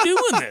fucking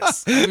doing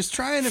this. I was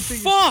trying to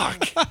figure.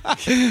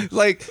 Fuck.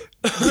 Like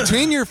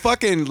between your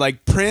fucking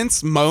like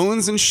Prince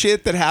moans and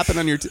shit that happen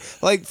on your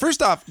like,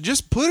 first off,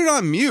 just put it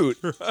on mute.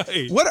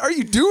 Right. What are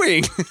you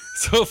doing?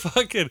 So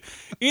fucking.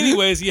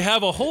 Anyways, you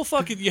have a whole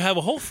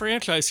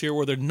franchise here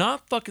where they're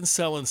not fucking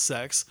selling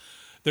sex.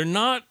 They're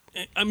not.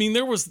 I mean,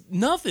 there was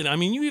nothing. I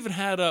mean, you even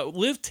had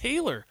Liv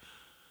Taylor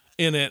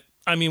in it.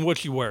 I mean,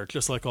 what you wear?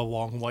 Just like a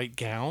long white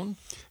gown?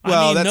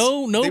 Well, I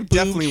mean, no they boob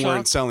definitely shot.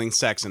 weren't selling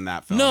sex in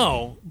that film.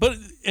 No,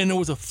 and it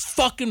was a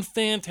fucking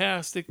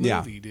fantastic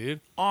movie, Yeah. dude.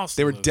 Awesome.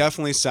 They were movie.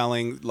 definitely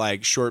selling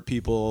like short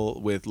people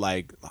with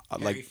like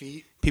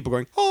feet. people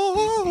going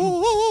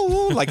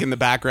oh like in the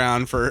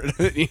background for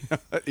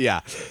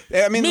yeah.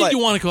 I mean, Made like, you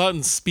want to go out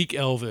and speak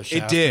Elvish.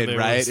 it after did, they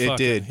right? was It fucking,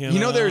 did. You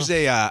know, there's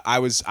a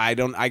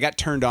I got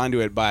turned on to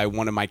it by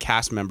one of my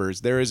cast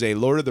members. There is a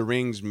Lord of the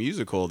Rings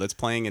musical that's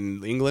playing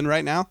in England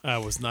right now. I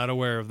was not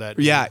aware of that.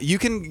 Yeah, you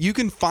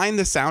can find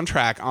the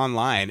soundtrack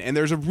online, and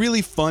there's a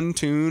really fun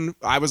tune.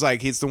 I was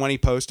like, it's the one he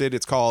posted.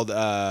 It's called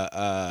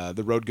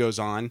 "The Road Goes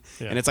On,"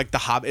 and it's like the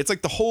Hobbit. It's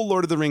like the whole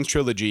Lord of the Rings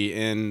trilogy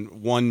in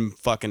one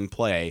fucking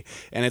play,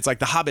 and it's like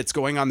the hobbits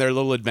going on their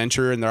little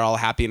adventure, and they're all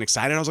happy and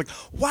excited. I was like,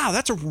 wow,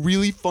 that's a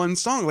really fun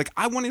song. Like,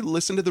 I wanted to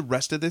listen to the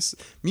rest of this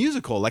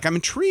musical. Like, I'm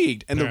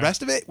intrigued, and the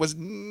rest of it was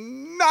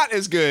not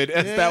as good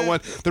as that one.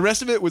 The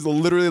rest of it was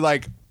literally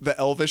like the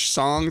Elvish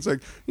songs,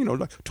 like, you know,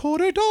 like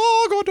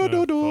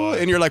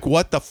and you're like,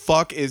 what the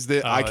fuck is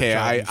this? Okay,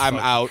 I'm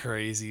out.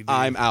 Crazy. Dude.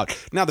 I'm out.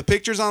 Now the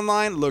pictures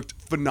online looked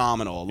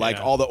phenomenal, like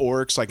Yeah. all the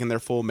orcs, like in their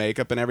full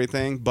makeup and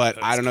everything.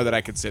 But I don't know that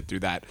I could sit through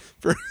that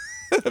for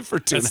for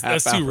 2.5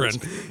 That's hours.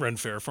 too Ren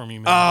Fair for me,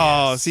 man.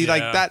 Oh, see,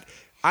 like Yeah. that.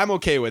 I'm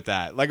okay with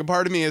that. Like a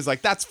part of me is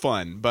like, that's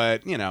fun,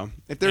 but you know,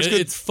 if there's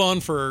good, It's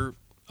fun for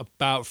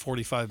about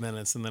 45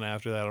 minutes, and then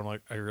after that, I'm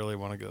like, I really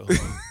want to go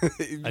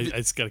home. I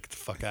just gotta get the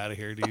fuck out of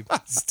here, dude.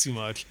 It's too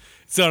much.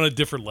 It's on a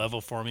different level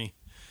for me.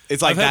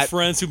 it's like I've had that.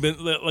 friends who've been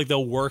like,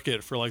 they'll work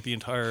it for like the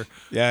entire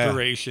Yeah.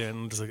 duration.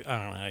 I'm just like, I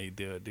don't know how you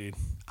do it, dude.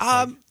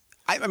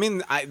 I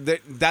mean,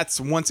 that's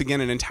once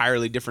again an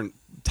entirely different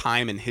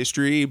time in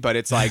history, but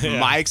it's like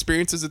my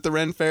experiences at the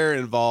Ren Fair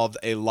involved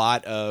a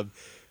lot of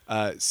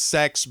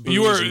sex,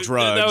 booze, and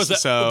drugs. That was the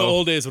so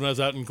old days when I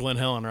was out in Glen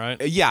Helen,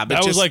 right? yeah, but that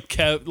was just, like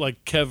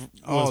Kev.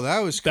 Oh, that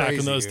was back crazy,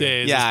 in those dude.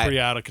 days. Yeah. It was pretty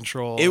out of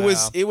control.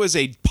 It was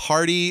a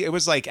party. It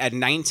was like at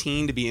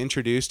 19 to be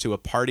introduced to a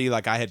party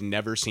like I had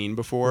never seen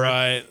before.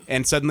 Right.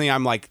 And suddenly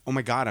I'm like, oh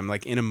my God, I'm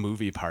like in a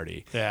movie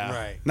party. Yeah.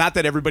 Right. Not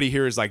that everybody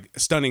here is like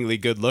stunningly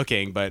good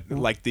looking, but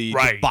like the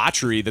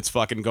debauchery that's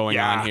fucking going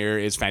on here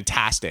is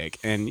fantastic.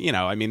 And you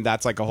know, I mean,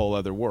 that's like a whole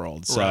other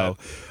world. So,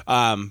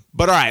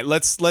 but all right,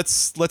 let's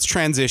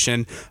transition.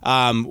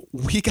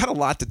 We got a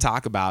lot to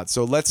talk about.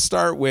 So let's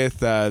start with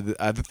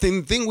the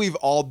thing we've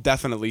all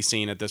definitely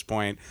seen at this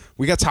point.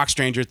 We got to talk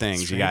Stranger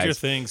Things, you Stranger guys.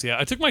 Things. Yeah,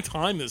 I took my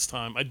time this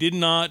time. I did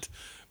not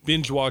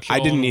binge watch. It I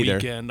all didn't in a either.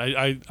 Weekend.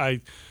 I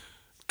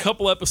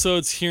couple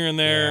episodes here and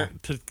there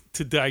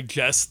to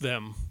digest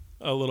them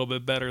a little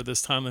bit better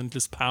this time than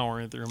just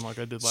powering through them like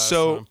I did last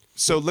time.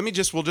 So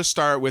we'll just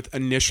start with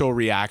initial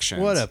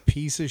reactions. What a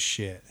piece of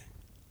shit.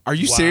 Are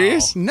you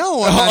serious?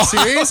 No, I'm not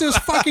serious. It was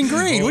fucking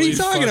great. What are you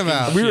Holy talking fucking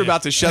about? We were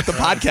about to shut the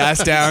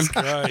podcast down.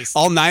 Christ.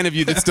 All 9 of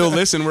you that still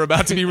listen were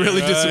about to be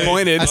really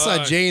disappointed. I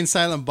saw Jay and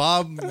Silent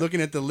Bob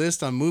looking at the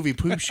list on Movie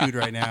Poop Shoot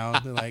right now.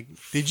 They're like,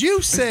 "Did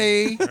you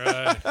say?"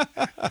 Right.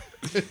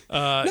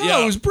 No,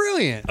 yeah. it was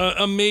brilliant.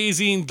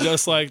 Amazing,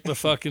 just like the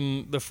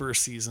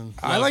first season.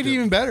 I liked it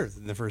even better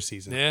than the first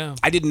season. Yeah.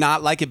 I did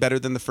not like it better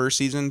than the first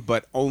season,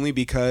 but only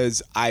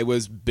because I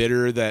was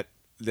bitter that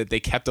they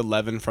kept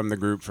 11 from the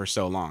group for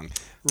so long.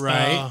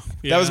 Right.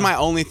 That was my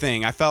only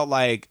thing. I felt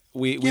like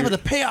we Yeah, were-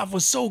 but the payoff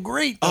was so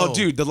great. Though. oh,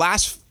 dude, the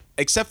last,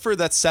 except for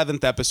that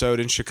 7th episode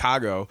in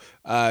Chicago,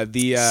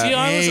 See,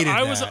 hated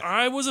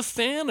I was a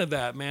fan of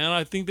that, man.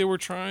 I think they were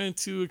trying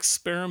to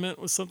experiment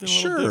with something a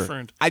little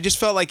different. I just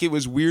felt like it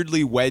was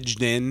weirdly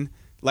wedged in.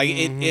 Like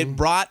it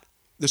brought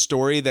the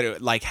story that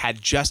it like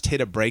had just hit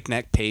a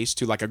breakneck pace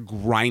to like a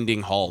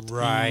grinding halt.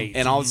 Right.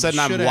 And all of a sudden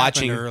Should've I'm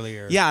watching happened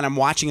earlier. Yeah, and I'm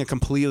watching a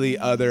completely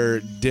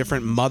other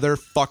different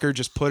motherfucker.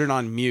 Just put it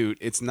on mute.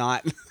 It's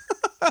not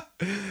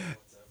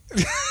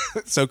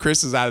So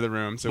Chris is out of the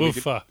room. So we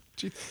Oofa.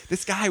 could,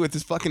 this guy with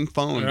his fucking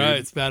phone. Right, Dude.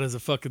 it's bad as a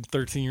fucking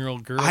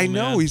 13-year-old girl. I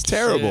know man. he's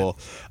terrible.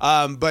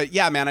 Shit. But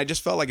yeah, man, I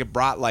just felt like it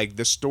brought like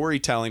the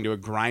storytelling to a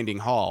grinding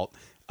halt.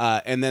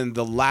 And then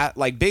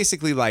like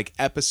basically like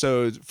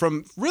episodes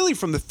from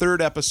the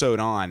 3rd episode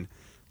on,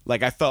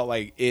 like I felt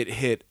like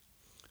it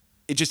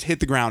just hit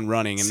the ground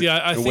running in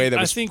I a think, way that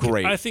I was think,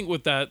 great. I think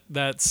with that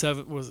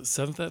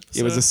 7th episode?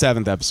 It was the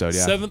 7th episode,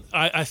 yeah. 7th.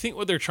 I think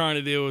what they're trying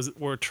to do is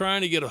we're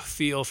trying to get a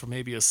feel for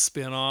maybe a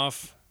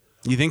spin-off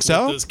You think with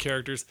so? those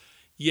characters.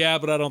 Yeah,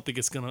 but I don't think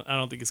it's gonna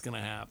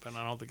happen.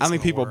 I don't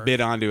think people work. bid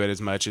onto it as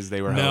much as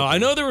they were No, hoping. I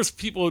know there was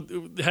people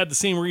who had the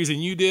same reason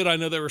you did. I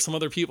know there were some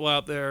other people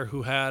out there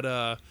who had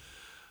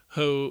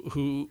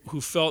who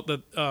felt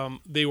that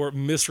they were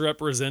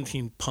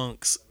misrepresenting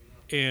punks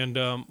And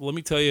let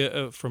me tell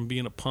you, from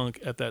being a punk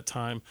at that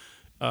time,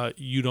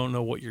 you don't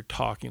know what you're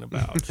talking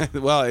about.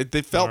 Well,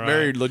 they felt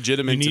very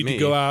legitimate to me. You need to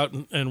go out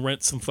and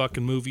rent some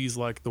fucking movies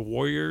like The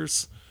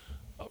Warriors,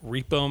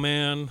 Repo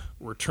Man,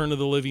 Return of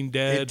the Living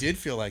Dead. It did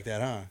feel like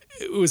that, huh?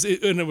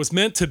 And it was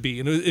meant to be,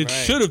 and it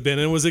should have been.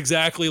 And it was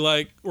exactly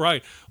like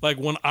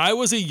when I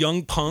was a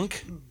young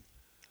punk,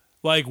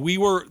 like we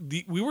were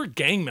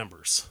gang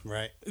members,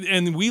 right?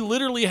 And we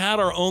literally had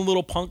our own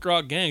little punk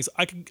rock gangs.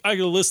 I could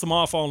list them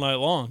off all night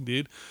long,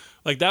 dude.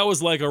 Like that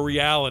was like a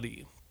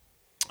reality.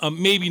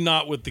 Maybe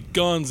not with the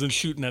guns and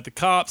shooting at the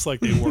cops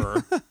like they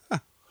were.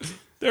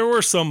 There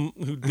were some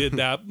who did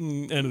that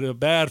and ended up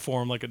bad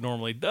for them, like it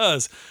normally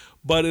does.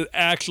 But it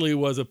actually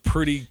was a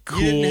pretty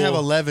cool. You didn't have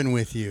 11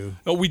 with you.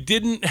 We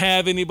didn't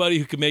have anybody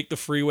who could make the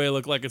freeway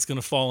look like it's going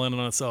to fall in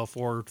on itself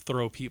or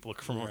throw people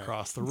from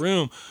across the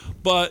room.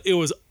 But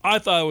I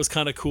thought it was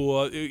kind of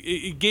cool.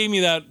 It gave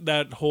me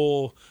that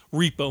whole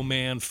Repo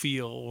Man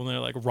feel when they're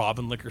like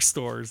robbing liquor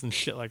stores and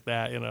shit like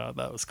that. You know,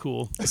 that was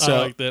cool. So, I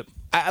liked it.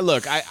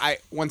 I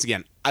once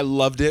again, I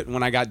loved it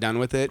when I got done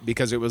with it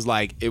because it was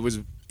like it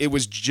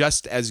was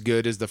just as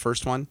good as the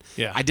first one.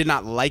 Yeah. I did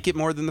not like it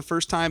more than the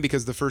first time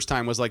because the first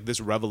time was like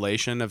this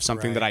revelation of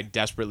something that I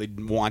desperately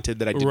wanted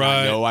that I did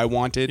not know I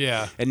wanted.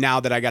 Yeah. And now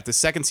that I got the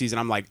second season,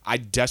 I'm like, I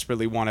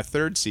desperately want a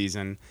third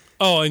season.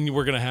 Oh, and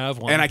we're going to have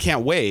one. And I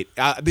can't wait.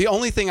 The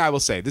only thing I will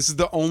say, this is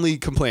the only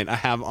complaint I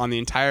have on the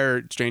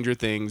entire Stranger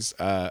Things,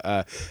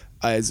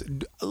 is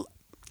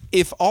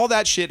if all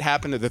that shit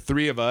happened to the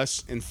three of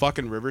us in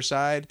fucking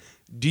Riverside,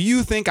 do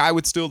you think I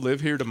would still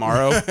live here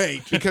tomorrow?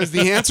 Right. Because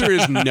the answer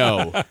is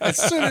no. As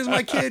soon as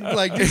my kid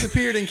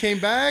disappeared and came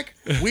back,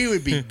 we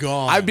would be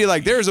gone. I'd be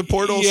like, there's a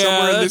portal Yeah,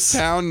 somewhere in this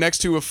town next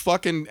to a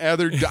fucking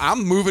other.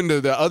 I'm moving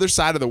to the other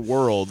side of the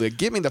world.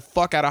 Get me the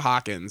fuck out of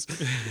Hawkins.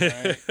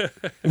 Right.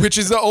 Which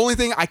is the only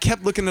thing I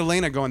kept looking at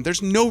Elena going,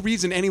 there's no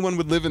reason anyone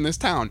would live in this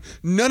town.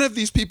 None of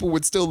these people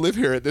would still live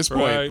here at this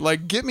point. Right.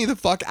 Like, get me the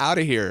fuck out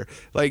of here.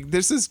 Like,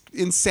 this is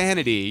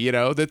insanity, you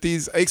know, that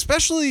these,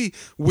 especially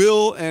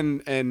Will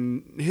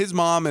and his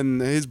mom and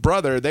his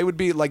brother, they would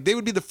be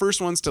the first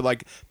ones to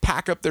like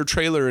pack up their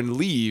trailer and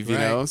leave, you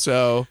know?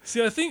 So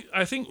see, I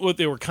think what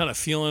they were kind of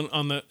feeling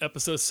on the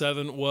episode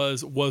 7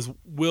 was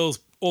Will's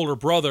older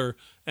brother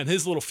and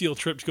his little field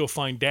trip to go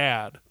find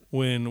Dad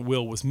when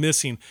Will was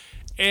missing.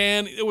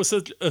 And it was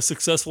such a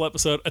successful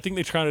episode. I think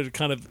they tried to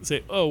kind of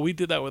say, oh, we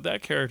did that with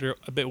that character.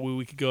 I bet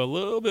we could go a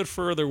little bit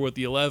further with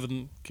the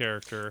 11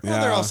 character.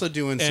 Well, they're also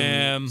doing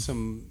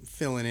some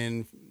filling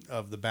in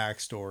of the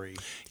backstory.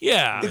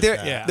 Yeah.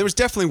 There was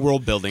definitely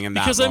world building in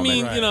that because, moment. I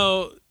mean, you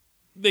know,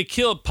 they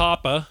killed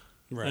Papa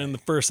in the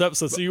first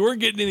episode, so you weren't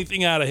getting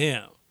anything out of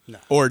him. No.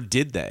 Or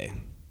did they?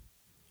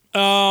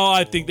 Oh,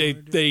 I think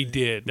they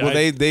did. Well,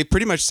 they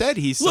pretty much said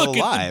he's still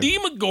alive. Look, the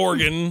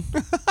Demogorgon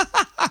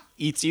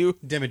Eats you?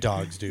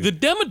 Demodogs, dude. The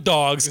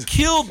Demodogs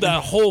killed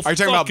that whole Are you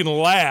talking fucking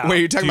lab. Wait,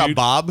 you're talking dude.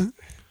 about Bob?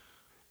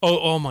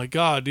 Oh my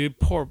God, dude.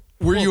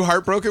 Were you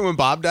heartbroken when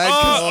Bob died?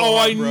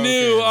 I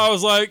knew. I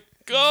was like,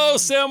 go,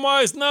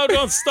 Samwise. No,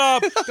 don't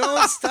stop.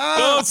 Don't stop.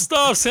 Don't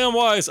stop,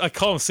 Samwise. I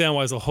call him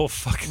Samwise the whole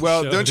fucking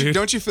Well, show,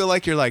 don't you feel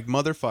like you're like,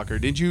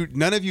 motherfucker?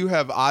 None of you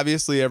have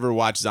obviously ever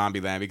watched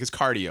Zombieland because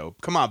cardio.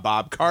 Come on,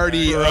 Bob.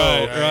 Cardio.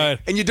 Right.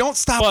 And you don't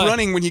stop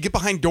running when you get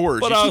behind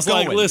doors. But you I keep was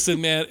going. like,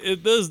 listen, man,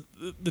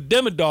 the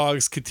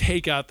Demodogs could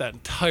take out that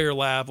entire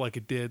lab like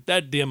it did.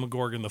 That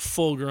Demogorgon, the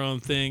full-grown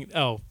thing.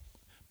 Oh,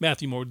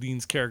 Matthew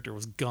Modine's character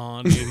was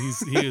gone, dude.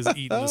 He is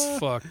eating as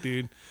fuck,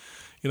 dude.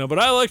 You know, but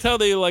I liked how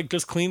they like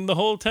just cleaned the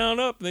whole town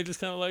up. And they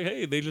just kind of like,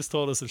 hey, they just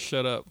told us to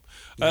shut up.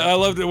 I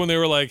loved it when they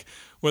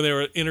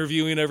were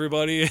interviewing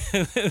everybody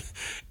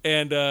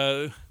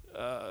and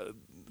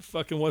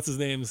fucking what's his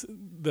name's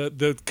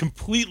the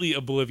completely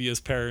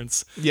oblivious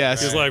parents.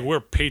 Yes, he's like, we're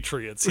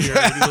patriots here.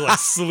 And he's like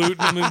saluting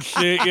them and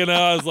shit. You know,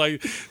 I was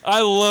like,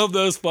 I love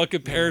those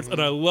fucking parents,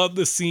 and I love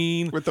the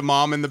scene with the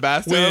mom in the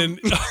bathtub. When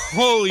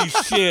holy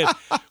shit,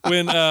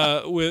 when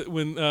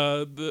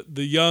the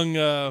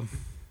young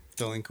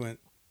delinquent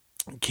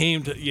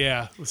came to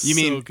it was you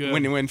mean so good.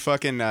 when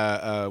fucking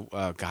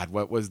God,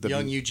 what was the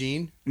young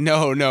Eugene?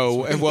 No.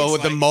 Well,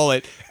 with the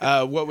mullet,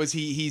 what was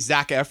he? He's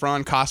Zac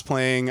Efron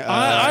cosplaying.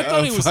 I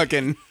thought he was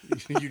fucking.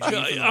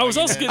 I was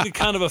also getting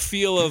kind of a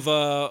feel of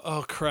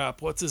oh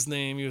crap, what's his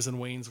name? He was in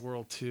Wayne's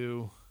World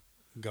 2.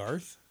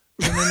 Garth?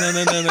 No.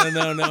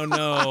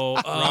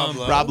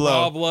 Rob Lowe.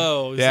 Rob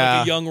Lowe. He's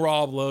like a young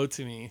Rob Lowe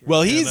to me.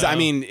 Well, he's. I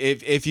mean,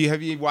 if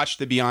you watched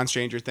the Beyond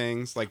Stranger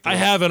Things, like I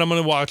haven't. I'm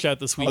gonna watch that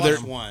this week.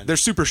 They're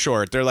super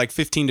short. They're like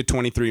 15 to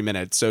 23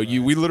 minutes. So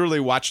we literally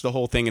watched the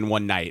whole thing in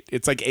one night.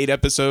 It's like 8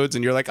 episodes,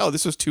 and you're like, oh,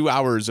 this was 2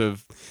 hours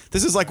of.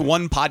 This is like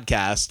one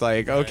podcast.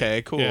 Like,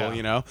 okay, cool,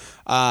 you know.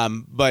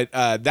 But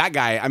that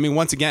guy. I mean,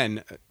 once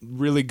again,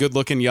 really good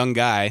looking young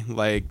guy.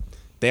 Like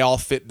they all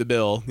fit the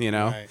bill, you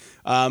know. Right.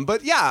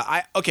 But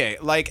yeah,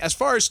 like as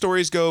far as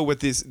stories go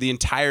with the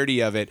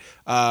entirety of it,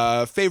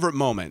 favorite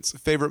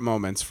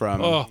moments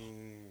from. Oh,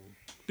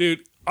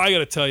 dude, I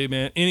gotta tell you,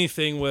 man,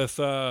 anything with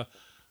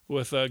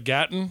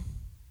Gatton,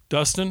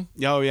 Dustin.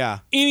 Oh yeah.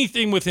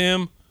 Anything with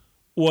him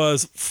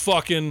was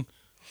fucking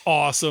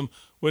awesome.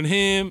 When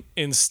him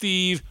and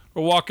Steve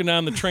are walking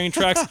down the train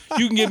tracks,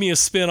 you can give me a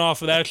spin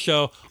off of that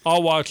show.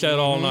 I'll watch that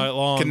all night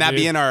long. Can that dude.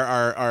 be in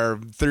our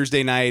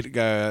Thursday night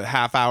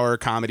half-hour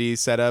comedy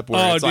setup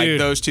where it's like dude.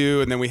 those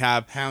two, and then we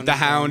have the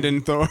Hound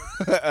and Thor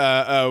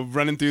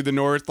running through the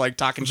north, like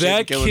talking shit, and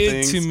That killing kid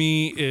things. to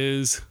me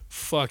is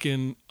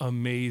fucking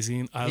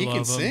amazing. He love can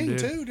him, sing, dude.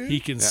 too, dude. He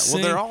can Yeah,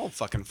 sing. well, they're all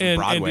fucking from and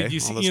Broadway. did you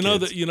all see, those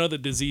you know kids. the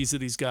disease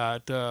that he's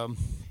got,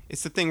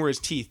 It's the thing where his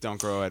teeth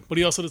don't grow at. but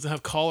he also doesn't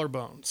have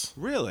collarbones.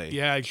 Really?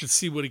 Yeah, you should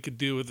see what he could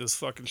do with his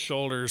fucking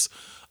shoulders.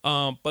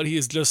 But he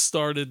has just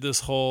started this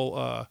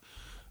whole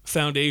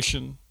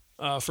foundation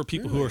for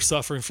people who are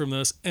suffering from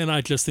this, and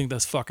I just think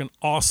that's fucking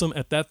awesome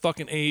at that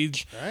fucking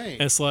age. Right.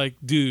 It's like,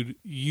 dude,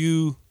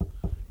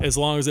 as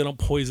long as they don't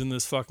poison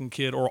this fucking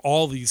kid or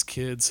all these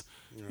kids,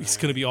 it's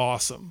gonna be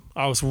awesome.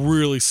 I was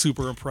really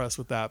super impressed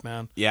with that,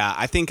 man. Yeah,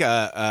 I think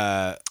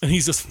And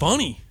he's just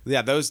funny.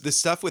 yeah, the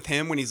stuff with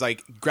him when he's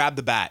like, grab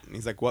the bat, and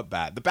he's like, what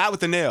bat? The bat with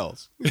the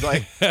nails. He's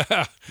like,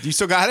 you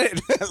still got it?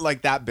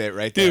 Like that bit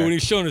right there. Dude, when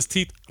he's showing his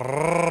teeth,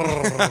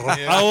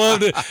 I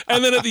loved it.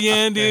 And then at the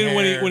end, dude,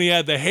 when he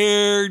had the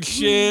hair and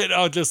shit,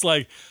 I was just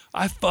like,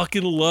 I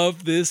fucking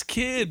love this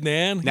kid,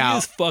 man. He Now-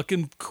 is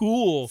fucking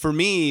cool. For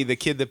me, the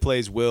kid that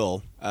plays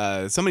Will,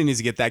 somebody needs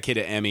to get that kid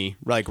an Emmy,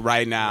 like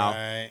right now.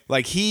 Right.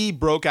 Like he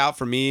broke out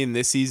for me in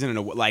this season,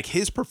 and like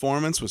his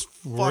performance was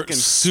fucking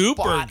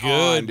Super spot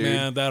good, on, dude.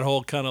 man. That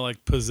whole kind of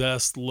like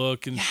possessed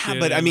look and shit.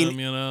 But I in mean, him,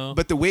 you know?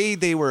 but the way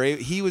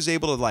he was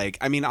able to like,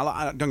 I mean,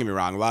 don't get me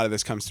wrong, a lot of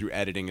this comes through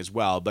editing as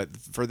well. But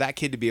for that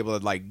kid to be able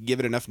to like give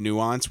it enough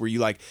nuance where you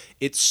like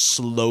it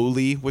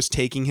slowly was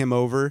taking him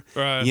over,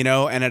 Right. you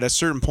know, and at a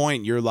certain point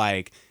you're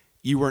like.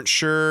 You weren't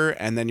sure,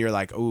 and then you're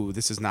like, "Oh,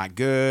 this is not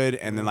good."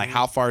 And then, like,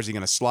 how far is he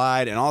going to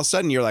slide? And all of a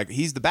sudden, you're like,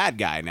 "He's the bad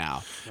guy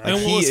now." Like, And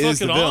what he was is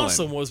the fucking villain.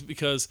 awesome was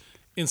because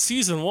in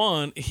season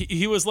 1,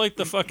 he was like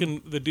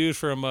the dude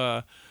from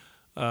I'm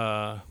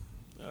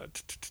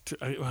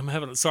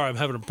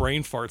having a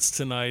brain farts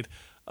tonight.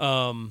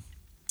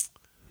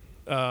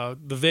 The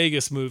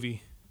Vegas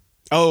movie.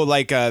 Oh,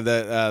 like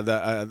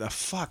the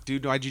fuck,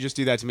 dude! Why'd you just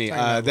do that to me?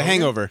 The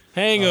Hangover.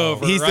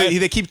 Hangover. He's right?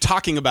 they keep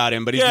talking about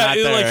him, but he's yeah, not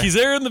there. like he's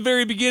there in the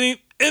very beginning,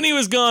 and he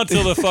was gone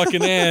till the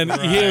fucking end.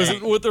 He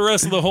was with the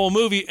rest of the whole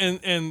movie,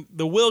 and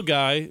the Will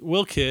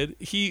kid,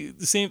 the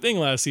same thing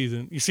last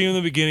season. You see him in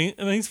the beginning,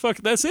 and then he's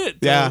fucking. That's it.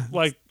 Yeah.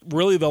 like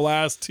really the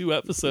last 2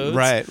 episodes.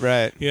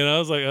 right. You know, I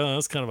was like, oh,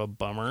 that's kind of a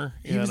bummer.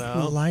 He You was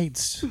know, the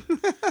lights.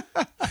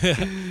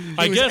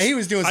 I guess he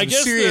was doing some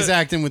serious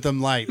acting with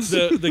them lights.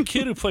 the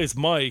kid who plays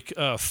Mike,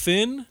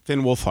 Finn,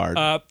 Finn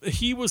Wolfhard.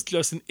 he was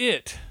just an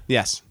It.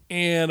 Yes.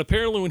 And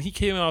apparently, when he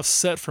came off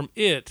set from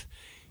It,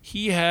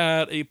 he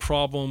had a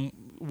problem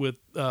with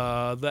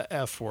the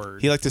F word.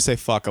 He liked to say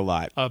fuck a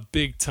lot.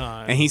 Big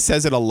time. And he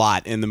says it a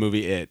lot in the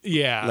movie It.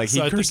 Yeah. Like,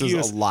 so I he think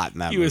curses a lot in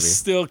that he movie. was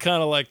still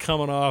kind of like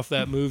coming off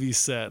that movie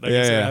set. I Yeah,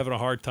 guess they were yeah. having a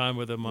hard time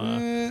with him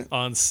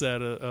on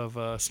set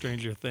of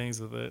Stranger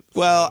Things with it.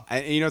 Well,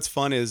 you know what's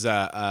fun is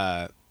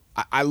I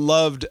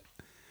loved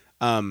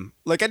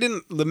like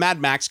the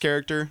Mad Max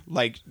character,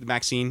 like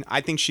Maxine.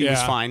 I think she was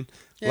Yeah. fine.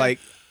 Like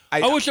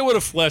I wish I would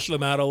have fleshed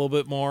them out a little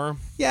bit more.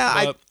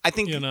 yeah, but, I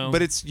think you know.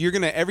 but you're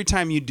gonna every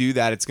time you do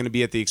that, it's gonna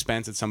be at the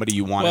expense of somebody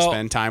you want to Well,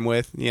 spend time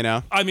with, you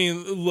know? I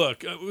mean,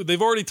 look,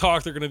 they've already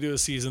talked they're going to do a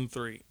season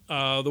 3.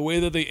 The way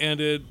that they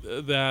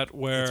ended that,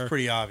 where It's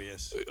pretty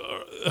obvious.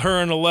 her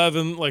and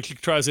 11, like she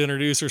tries to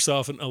introduce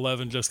herself, and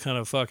 11 just kind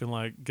of fucking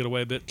like, get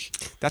away, bitch.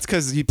 That's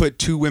because he put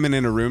 2 women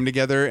in a room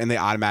together and they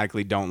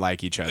automatically don't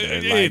like each other.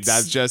 Like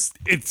that's just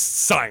It's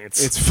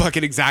science. it's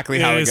fucking exactly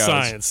how it is goes.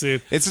 science,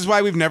 dude. This is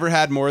why we've never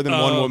had more than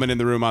one woman in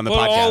the room on the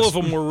But podcast. all of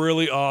them were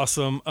really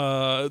awesome.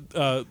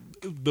 The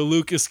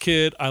Lucas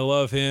kid, I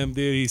love him,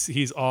 dude.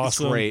 He's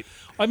awesome. great.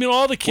 I mean,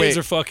 all the kids Wait,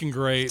 are fucking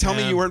great. Tell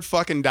me man. you weren't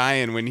fucking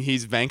dying when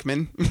he's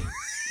Venkman.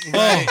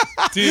 Oh,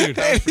 dude.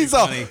 And he's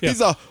all,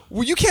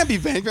 well, you can't be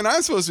Venkman.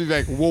 I'm supposed to be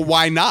Venkman. Well,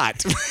 why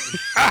not?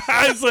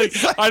 It's like,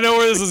 I know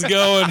where this is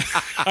going.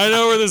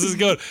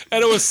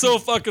 And it was so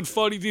fucking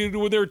funny, dude,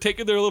 when they were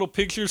taking their little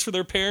pictures for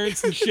their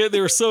parents and shit. They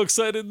were so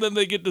excited. And then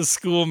they get to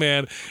school,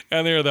 man,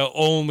 and they're the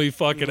only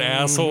fucking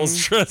assholes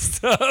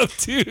dressed up,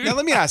 dude. Now,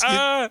 let me ask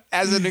you,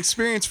 as an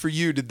experience for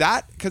you, did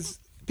that, because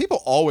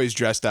people always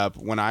dressed up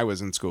when I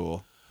was in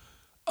school.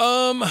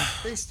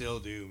 They still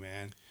do,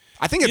 man.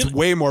 I think it's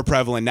way more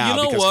prevalent now You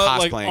know because what?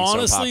 Like, cosplaying is so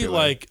honestly, popular.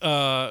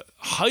 like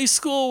high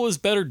school was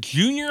better.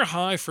 Junior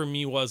high for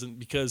me wasn't,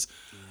 because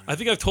I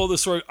think I've told this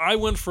story. I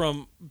went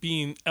from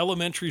being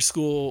elementary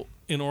school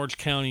in Orange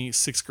County,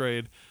 6th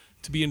grade,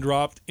 to being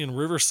dropped in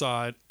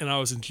Riverside, and I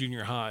was in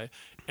junior high.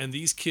 And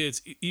these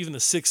kids, even it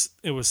was 6th,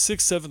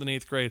 7th, and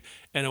 8th grade,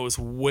 and it was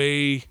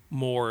way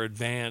more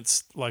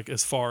advanced, like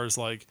as far as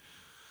like,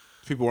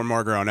 people were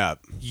more grown up.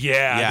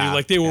 yeah, dude,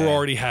 like they were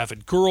already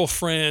having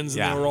girlfriends, and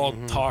Yeah. they were all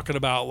talking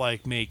about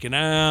like making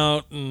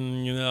out,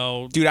 and you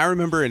know, Dude, I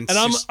remember in and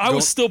I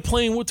was still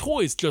playing with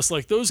toys just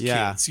like those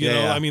Yeah, kids. You yeah,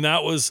 know, yeah. I mean,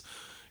 that was,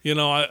 You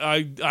know,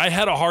 I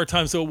had a hard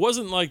time. So it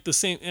wasn't like the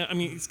same. I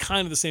mean, it's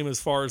kind of the same as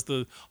far as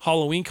the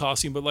Halloween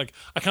costume, but like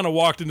I kind of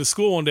walked into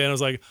school one day and I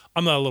was like,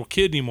 I'm not a little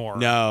kid anymore.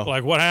 No.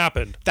 Like, what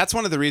happened? That's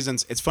one of the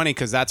reasons. It's funny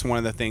because that's one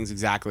of the things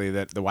exactly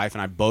that the wife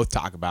and I both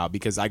talk about,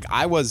 because like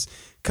I was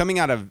coming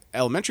out of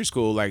elementary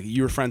school, like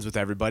you were friends with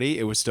everybody.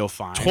 It was still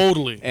fine.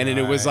 Totally. And then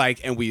it was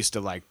like, and we used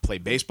to like play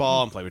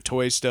baseball and play with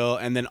toys still.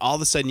 And then all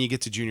of a sudden you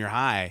get to junior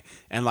high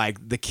and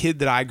like the kid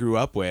that I grew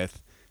up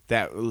with,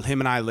 that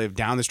him and I lived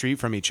down the street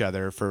from each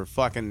other for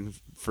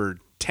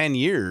 10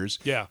 years.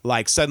 Yeah.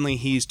 Like suddenly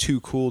he's too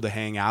cool to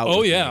hang out Oh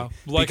with yeah.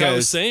 me Like I was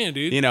because, saying,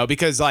 dude. you know,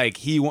 because like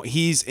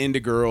he's into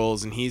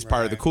girls and he's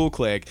part of the cool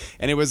clique,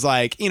 and it was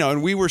like, you know,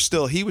 and he was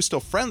still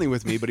friendly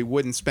with me, but he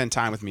wouldn't spend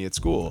time with me at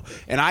school,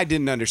 and I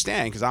didn't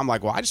understand because I'm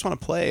like, well, I just want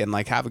to play and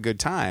like have a good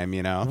time,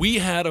 you know. We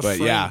had a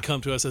friend yeah. come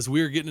to us as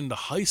we were getting into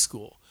high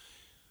school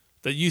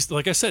that used to,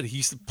 like I said, he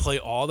used to play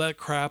all that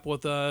crap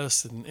with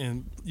us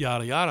and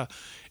yada yada.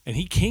 And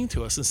he came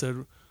to us and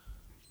said,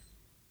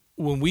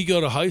 when we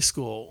go to high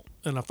school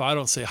and if I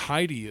don't say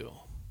hi to you,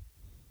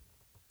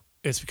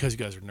 it's because you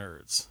guys are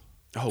nerds.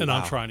 Oh, and wow.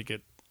 I'm trying to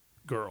get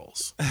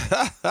girls.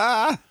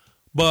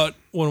 But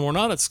when we're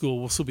not at school,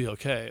 we'll still be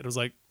okay. It was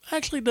like,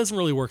 actually, it doesn't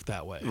really work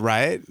that way.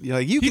 Right? You're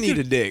like, you can eat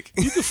a dick.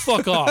 You can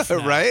fuck off now.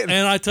 Right?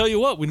 And I tell you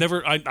what,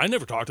 I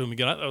never talked to him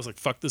again. I was like,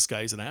 fuck this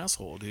guy, he's an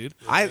asshole, dude.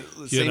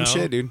 Same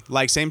shit, dude.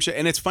 Like same shit.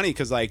 And it's funny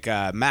because like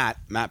Matt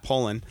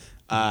Poland,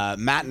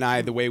 Matt and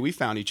I, the way we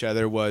found each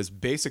other was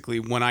basically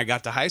when I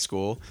got to high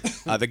school,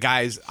 the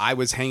guys I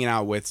was hanging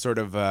out with sort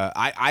of,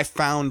 I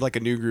found like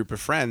a new group of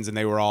friends and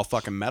they were all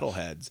fucking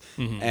metalheads.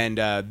 Mm-hmm.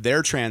 And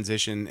their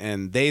transition,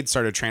 and they'd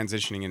started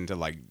transitioning into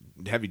like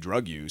heavy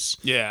drug use.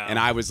 Yeah. And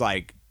I was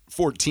like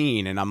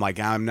 14 and I'm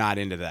like, I'm not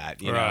into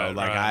that, you know,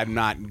 like I'm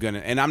not gonna,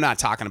 and I'm not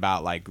talking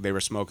about like they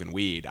were smoking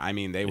weed. I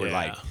mean, they were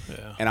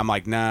and I'm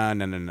like,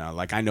 no,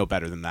 like I know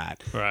better than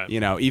that. Right. You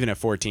know, even at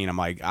 14, I'm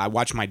like, I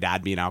watched my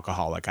dad be an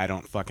alcoholic. I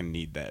don't fucking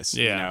need this.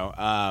 Yeah.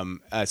 You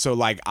know? So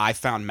like I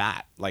found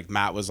Matt. Like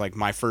Matt was like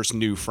my first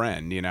new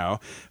friend, you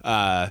know?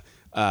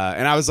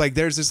 And I was like,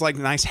 there's this like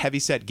nice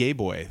heavyset gay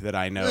boy that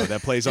I know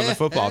that plays on the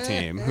football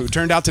team who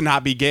turned out to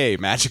not be gay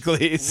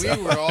magically. So.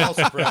 We were all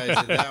surprised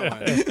at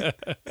that one.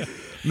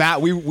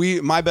 Matt,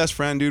 my best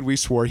friend, dude, we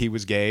swore he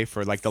was gay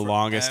for like the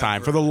longest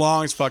time, for the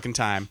longest fucking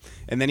time.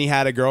 And then he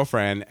had a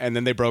girlfriend and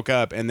then they broke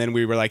up. And then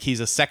we were like,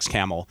 he's a sex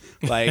camel.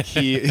 Like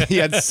he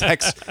had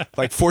sex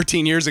like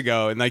 14 years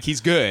ago and like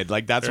he's good.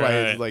 Like that's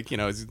why like, you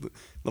know, his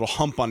little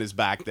hump on his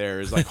back there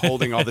is like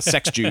holding all the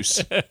sex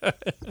juice.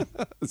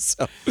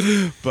 So,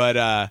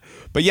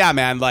 but yeah,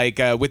 man, like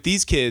with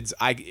these kids,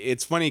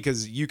 it's funny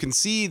because you can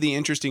see the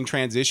interesting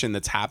transition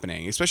that's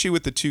happening, especially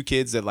with the two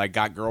kids that like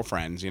got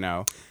girlfriends, you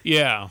know?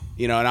 Yeah.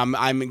 You know, and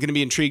I'm going to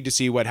be intrigued to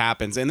see what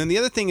happens. And then the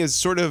other thing is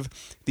sort of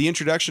the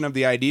introduction of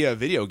the idea of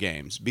video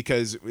games,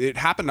 because it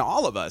happened to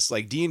all of us.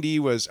 Like D&D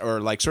was, or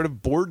like sort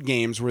of board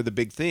games were the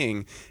big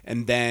thing.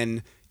 And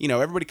then, you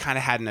know, everybody kind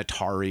of had an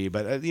Atari,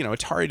 but, you know,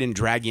 Atari didn't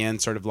drag you in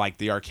sort of like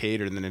the arcade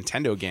or the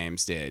Nintendo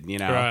games did, you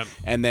know? Right.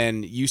 And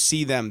then you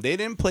see them, they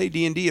didn't play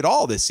D&D at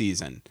all this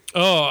season.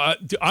 Oh,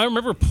 I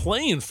remember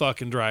playing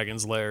fucking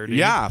Dragon's Lair, dude.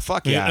 Yeah,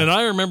 fuck yeah. And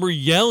I remember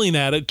yelling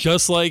at it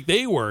just like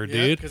they were,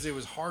 dude. Because it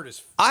was hard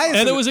as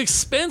and it was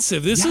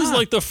expensive. This is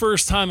like the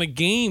first time a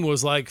game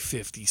was like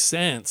 50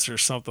 cents or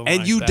something like that.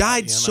 And you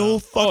died so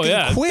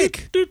fucking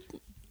quick.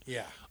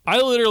 Yeah. I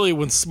literally,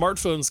 when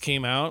smartphones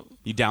came out,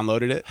 You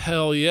downloaded it?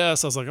 hell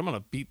yes, I was like, I'm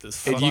gonna beat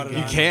this. And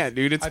you can't,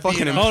 dude. It's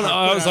fucking Oh, no,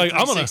 I was like,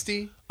 I'm gonna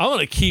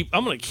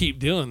 360. keep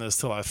doing this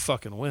till I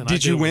fucking win.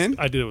 Did you win?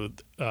 I did it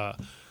with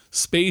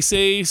Space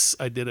Ace.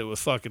 I did it with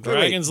fucking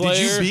Dragon's Lair.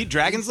 Did you beat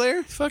Dragon's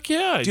Lair? Fuck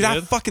yeah, I Dude, did. I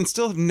fucking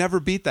still have never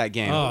beat that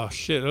game. Oh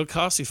shit! It'll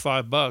cost you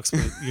 $5, but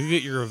you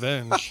get your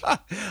revenge.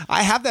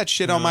 I have that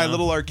shit on my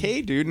little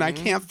arcade, dude, and I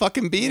can't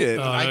fucking beat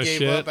it. I gave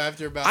shit. up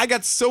after about. I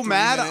got so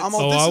mad. minutes. I'm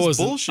all, this is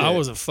bullshit. I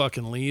wasn't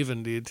fucking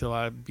leaving, dude, till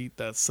I beat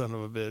that son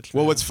of a bitch.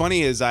 Well, man. what's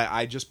funny is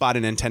I just bought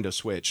a Nintendo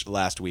Switch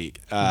last week,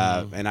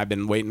 and I've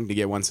been waiting to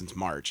get one since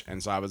March.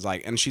 And so I was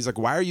like, and she's like,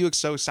 why are you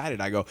so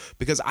excited? I go,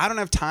 because I don't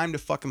have time to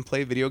fucking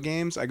play video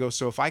games. I go,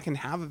 so if I can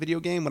have a video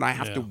game when I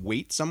have to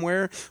wait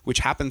somewhere, which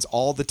happens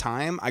all the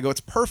time, I go,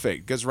 it's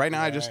perfect. Because right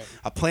now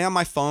I play on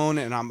my phone,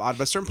 and at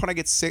a certain point I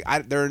get sick.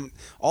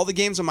 All the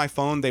games on my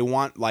phone, they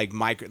want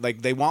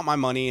they want my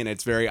money, and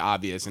it's very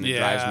obvious, and it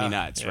drives me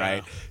nuts,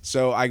 right?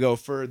 So I go,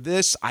 for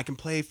this, I can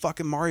play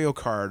fucking Mario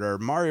Kart or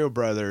Mario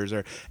Brothers,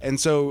 and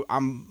so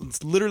I'm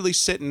literally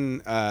sitting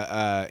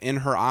in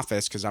her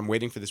office because I'm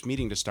waiting for this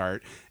meeting to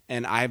start,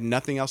 and I have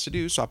nothing else to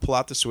do, so I pull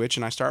out the Switch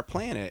and I start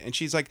playing it. And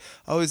she's like,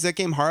 oh, is that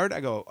game hard? I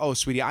go, oh,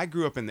 sweetie, I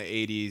grew up in the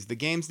 80s. The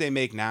games they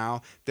make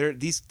now,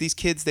 these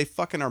kids, they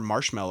fucking are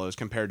marshmallows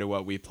compared to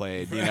what we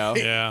played, you know?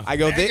 Yeah. I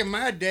go, Back in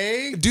my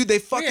day, dude, they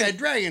fucking... we had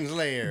Dragon's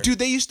Lair. Dude,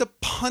 they used to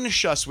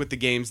punish us with the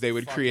games they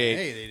would create.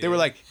 hey, they were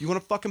like, you want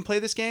to fucking play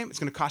this game? It's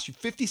going to cost you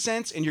 50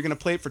 cents, and you're going to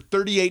play it for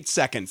 38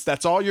 seconds.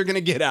 That's all you're going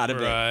to get out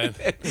of Right.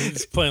 it.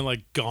 He's playing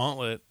like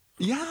Gauntlet.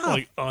 Yeah.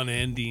 like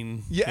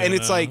unending. Yeah, you and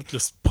it's know, like-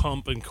 just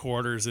pumping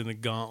quarters in the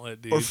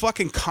gauntlet, dude. Or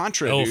fucking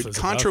Contra, Elf dude. is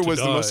Contra about to was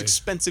the most die.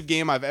 expensive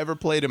game I've ever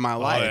played in my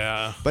life.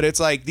 yeah. But it's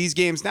like these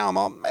games now.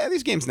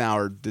 These games now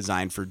are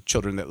designed for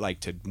children that like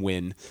to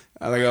win.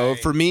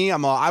 For me,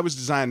 I was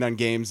designed on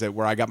games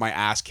where I got my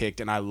ass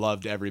kicked and I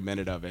loved every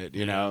minute of it.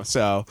 You know,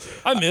 so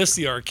I miss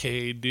the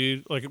arcade,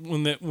 dude. Like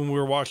when we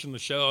were watching the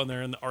show and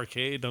they're in the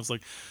arcade, I was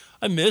like,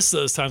 I miss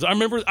those times. I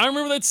remember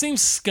that same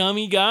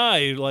scummy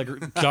guy like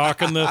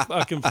jocking the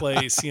fucking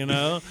place, you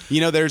know?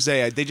 there's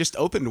they just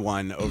opened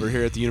one over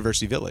here at the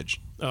University Village.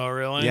 Oh,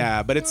 really?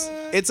 Yeah, but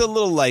it's a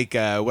little like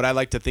what I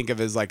like to think of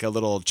as like a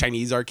little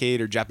Chinese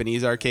arcade or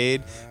Japanese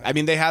arcade. I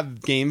mean, they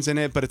have games in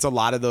it, but it's a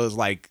lot of those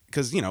like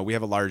because we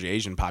have a large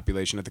Asian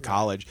population at the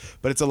college,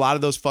 but it's a lot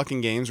of those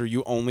fucking games where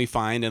you only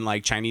find in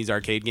like Chinese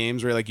arcade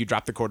games where like you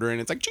drop the quarter and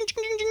it's like ching,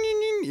 ching, ching, ching,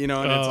 ching,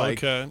 and it's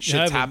like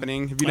shit's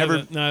happening. Have you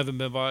never? No, I haven't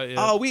been by it yet.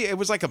 Oh, it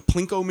was like a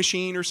Plinko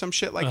machine or some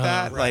shit like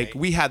that. right. Like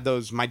we had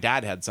those. My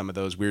dad had some of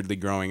those weirdly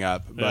growing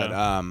up, but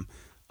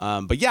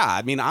yeah,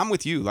 I mean, I'm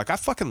with you. Like I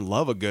fucking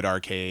love a good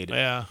arcade.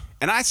 Yeah.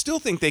 And I still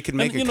think they could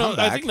make And, a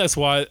comeback. I think that's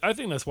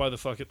why the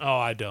fucking. Oh,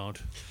 I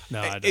don't.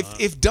 No, I don't.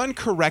 if done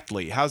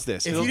correctly, how's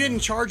this? If you didn't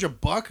charge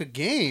 $1 a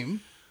game,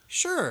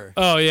 sure.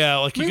 Oh yeah,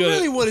 like I you mean, go.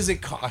 really, what does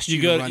it cost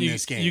you to run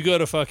this game? You go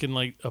to fucking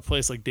like a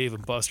place like Dave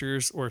and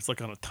Buster's where it's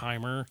like on a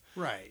timer.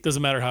 Right.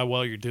 Doesn't matter how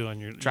well you're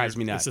doing. Drives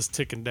me nuts. It's just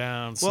ticking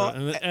down. So,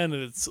 Well, and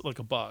it's like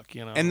 $1,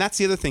 you know. And that's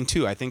the other thing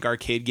too. I think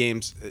arcade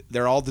games,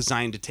 they're all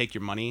designed to take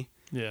your money.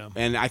 yeah.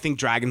 And I think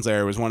Dragon's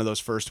Lair was one of those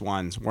first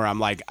ones where I'm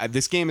like,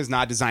 this game is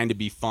not designed to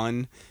be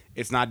fun.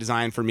 It's not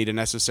designed for me to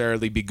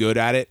necessarily be good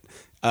at it.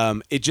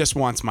 It just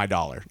wants my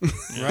dollar.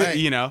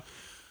 Right.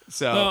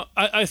 So No,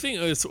 I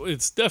think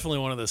it's definitely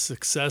one of the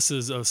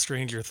successes of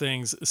Stranger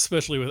Things,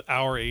 especially with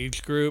our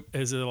age group,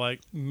 is they're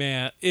like,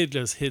 man, it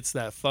just hits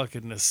that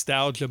fucking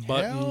nostalgia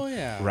button Hell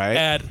yeah. right.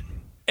 at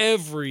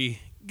every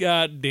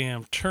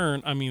goddamn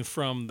turn. I mean,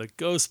 from the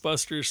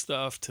Ghostbusters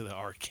stuff to the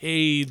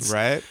arcades,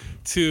 Right.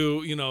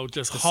 to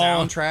just The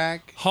hauling soundtrack.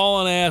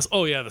 ass.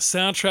 Oh yeah, the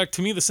soundtrack.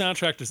 To me, the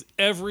soundtrack is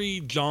every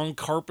John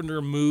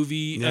Carpenter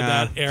movie of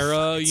that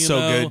era. You so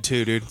know? good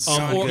too, dude. So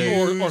or,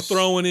 good. or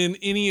throwing in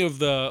any of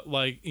the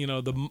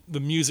the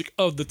music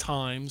of the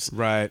times,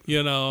 Right.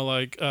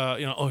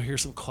 oh,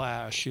 here's some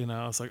Clash,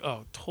 it's like,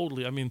 oh,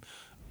 totally. I mean,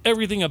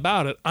 everything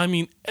about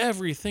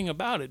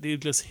it,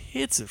 dude, just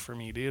hits it for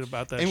me, dude,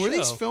 about that And show. were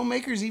these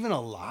filmmakers even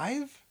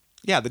alive?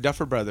 Yeah, the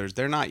Duffer Brothers,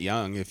 they're not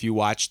young. If you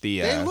watch the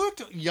They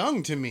looked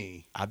young to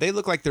me. they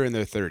look like they're in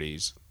their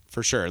 30s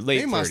for sure. Late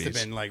 30s. They must have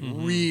been like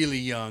really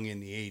young in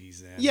the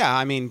 80s then. Yeah,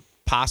 I mean,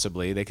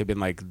 possibly they could have been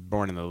like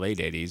born in the late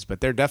 80s, but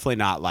they're definitely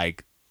not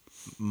like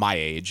my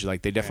age.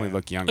 Like they definitely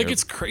look younger. Like,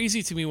 it's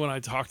crazy to me when I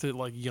talk to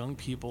like young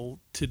people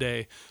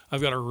today.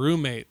 I've got a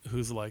roommate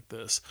who's like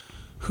this,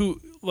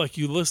 who like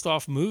you list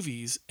off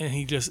movies and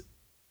he just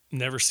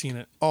never seen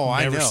it. Oh,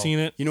 I know. Never seen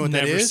it. You know what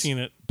never that is? seen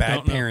it. Bad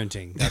Don't know.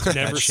 parenting. That's what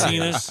Never that shit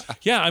seen it. is.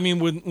 Yeah, I mean,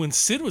 when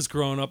Sid was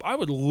growing up, I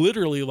would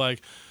literally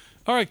like,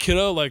 all right,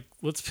 kiddo, like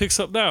let's pick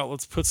something out.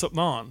 Let's put something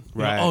on.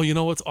 Right. Oh, you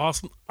know what's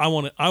awesome? I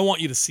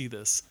want you to see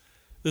this.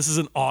 This is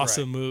an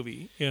awesome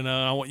movie.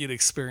 I want you to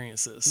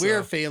experience this. We're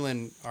So-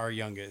 failing our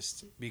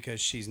youngest because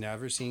she's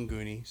never seen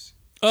Goonies.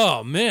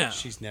 Oh man.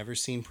 She's never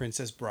seen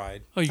Princess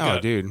Bride. Oh, you oh,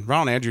 got dude,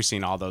 Ron Andrew's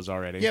seen all those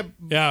already. Yeah,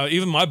 Yeah,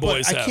 even my but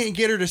boys I have. can't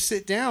get her to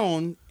sit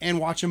down and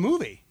watch a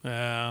movie.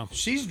 Yeah.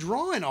 She's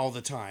drawing all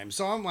the time.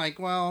 So I'm like,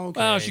 well, okay.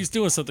 Well, she's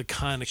doing something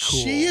kind of cool.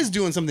 She is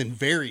doing something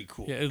very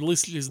cool. Yeah, at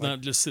least she's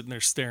not just sitting there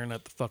staring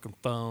at the fucking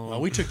phone.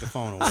 Well, we took the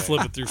phone away.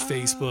 flipping through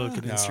Facebook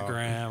and No.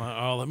 Instagram.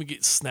 Oh, let me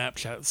get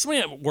Snapchat.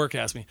 Somebody at work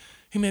asked me,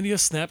 "Hey man, do you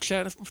have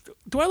Snapchat?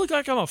 Do I look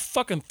like I'm a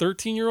fucking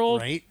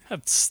 13-year-old? Right?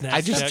 Have Snapchat?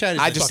 I just, Snapchat is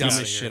I the just, dumbest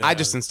ins- shit I ever.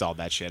 just installed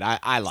that shit.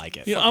 I like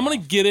it. I'm gonna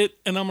get it,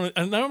 and I'm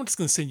just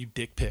gonna send you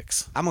dick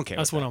pics. I'm okay.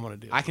 That's with what that. I'm gonna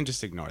do. I can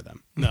just ignore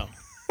them. No,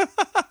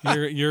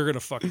 you're gonna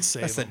fucking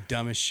save That's the them.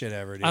 dumbest shit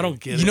ever, dude. I don't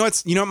get You it. know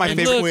what's? You know what my And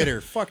favorite? look-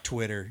 Twitter. Fuck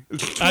Twitter.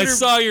 I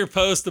saw your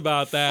post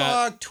about that.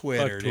 Fuck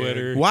Twitter, Fuck dude.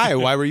 Twitter. Why?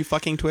 Why were you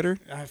fucking Twitter?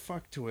 I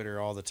fuck Twitter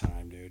all the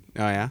time, dude.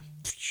 Oh yeah.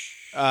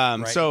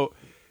 Right. So,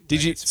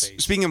 did you? in its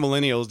face. Speaking of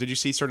millennials, did you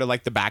see sort of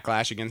like the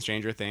backlash against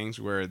Stranger Things,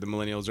 where the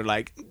millennials are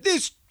like,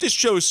 "This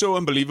show is so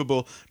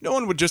unbelievable. No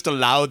one would just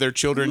allow their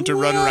children to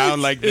run What?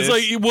 around like this."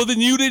 It's like, well, then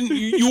you didn't.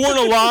 You weren't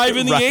alive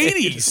in the Right,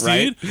 80s,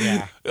 right. dude.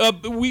 Yeah.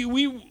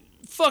 We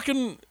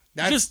fucking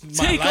That's just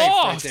my take life right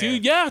off, there.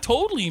 dude. Yeah,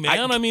 totally,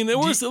 man. I mean, there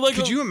was like,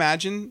 could you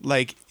imagine?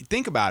 Like,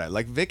 think about it.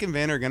 Like Vic and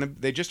Vin are gonna.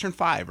 They just turned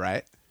 5,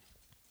 right?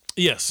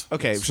 yes,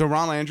 Okay, so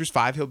Ron Andrews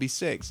 5, he'll be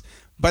 6.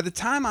 By the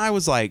time I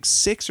was like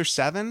 6 or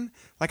 7,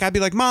 like I'd be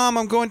like, "Mom,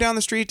 I'm going down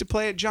the street to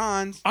play at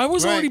John's." I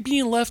was Right. already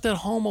being left at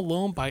home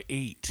alone by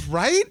 8.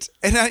 Right?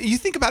 And you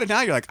think about it now,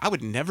 you're like, I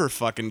would never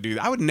fucking do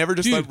that. I would never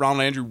just Dude, let Ron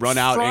Andrew run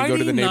out and go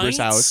to the neighbor's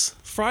house.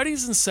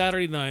 Fridays and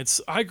Saturday nights.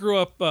 I grew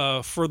up,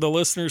 for the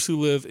listeners who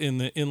live in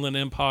the Inland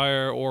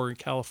Empire or in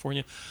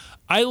California,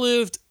 I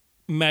lived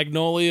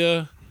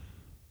Magnolia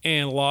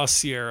and La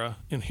Sierra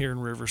here in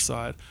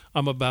Riverside.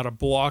 I'm about a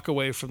block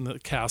away from the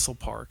Castle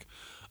Park.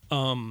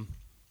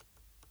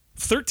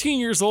 13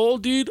 years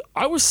old, dude,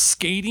 I was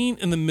skating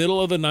in the middle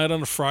of the night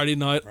on a Friday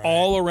night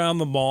all around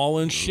the mall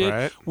and shit.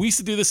 Right. We used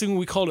to do this thing,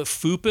 we called it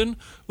fooping.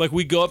 Like,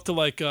 we go up to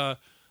like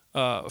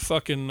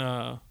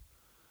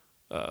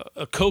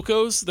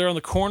Coco's there on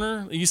the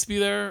corner. It used to be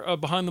there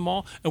behind the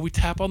mall. And we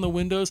tap on the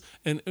windows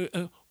and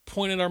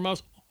point at our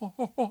mouths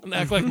and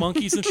act like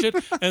monkeys and shit.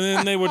 And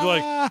then they would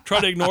like try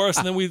to ignore us.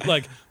 And then we'd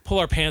like pull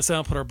our pants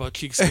down, put our butt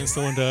cheeks against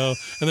the window,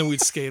 and then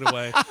we'd skate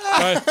away.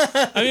 Right?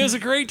 I mean, it was a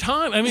great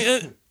time. I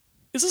mean,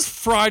 this is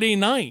Friday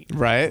night.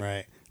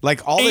 Right.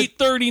 Like all the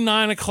 8:30,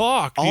 9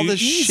 o'clock. all dude,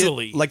 the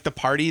easily. shit, like the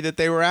party that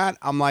they were at.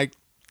 I'm like,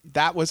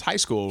 that was high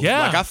school.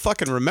 Yeah. Like I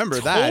fucking remember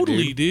that.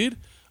 Totally, dude.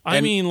 I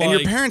mean, like, and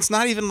your parents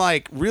not even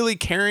like really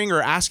caring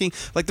or asking.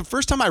 Like the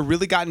first time I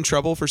really got in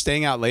trouble for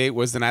staying out late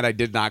was the night I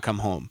did not come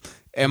home,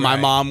 and my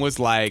mom was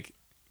like,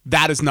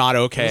 "That is not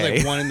okay." It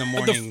was like 1 in the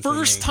morning. the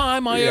first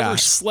time I ever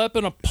slept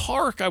in a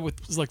park, I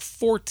was like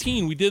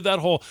 14. We did that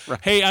whole,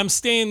 hey, I'm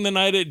staying the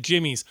night at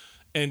Jimmy's.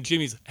 And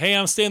Jimmy's, hey,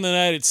 I'm staying the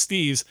night at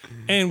Steve's.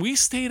 And we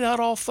stayed out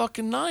all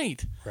fucking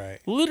night. Right.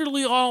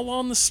 Literally all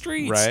on the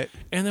streets. Right.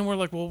 And then we're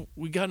like, well,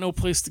 we got no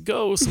place to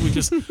go. So we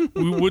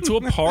went to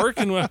a park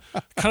and we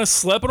kind of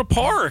slept in a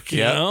park,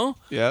 you know?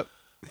 Yep.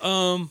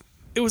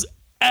 It was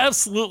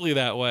absolutely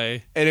that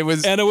way. And it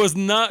was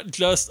not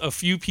just a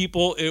few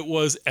people, it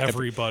was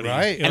everybody.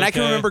 Right. And I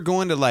can remember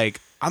going to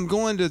like, I'm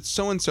going to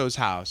so-and-so's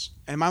house,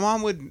 and my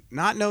mom would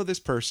not know this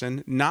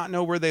person, not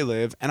know where they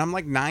live, and I'm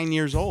like 9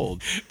 years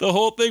old. The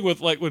whole thing with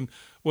like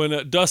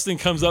when Dustin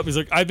comes up, he's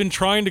like, I've been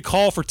trying to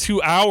call for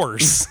 2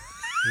 hours.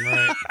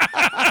 Right.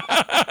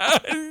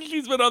 And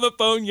he's been on the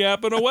phone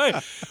yapping away.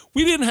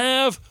 We didn't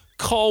have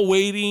call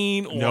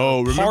waiting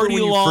or Remember party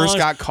when you launch. first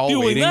got call dude,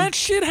 waiting? When that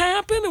shit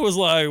happened, it was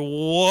like,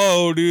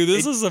 whoa, dude,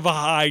 this is some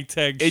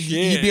high-tech shit.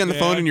 You'd be on the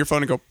phone and your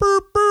phone would go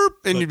burp, burp,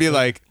 and you'd be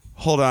like,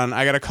 hold on,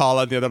 I got a call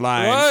on the other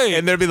line. Right.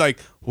 And they'd be like,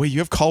 wait, you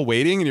have call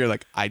waiting? And you're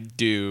like, I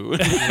do.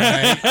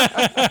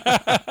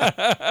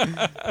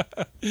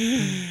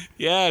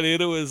 Yeah,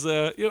 dude, it was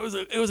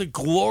a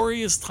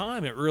glorious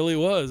time. It really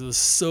was. It was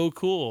so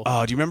cool.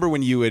 Oh, do you remember when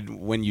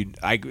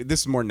this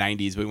is more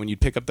 90s, but when you'd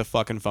pick up the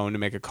fucking phone to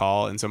make a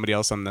call and somebody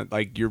else on the,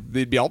 like,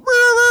 they'd be all,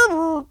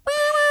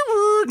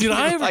 Did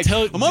I ever like,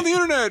 tell? I'm on the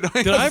internet.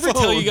 Did I ever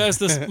tell you guys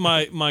this?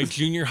 My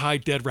junior high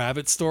dead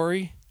rabbit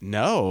story.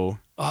 No.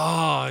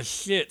 Oh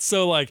shit!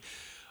 So like,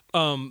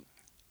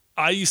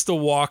 I used to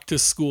walk to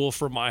school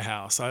from my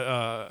house.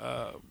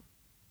 I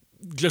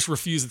just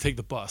refused to take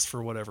the bus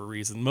for whatever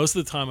reason. Most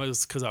of the time it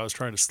was because I was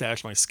trying to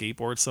stash my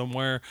skateboard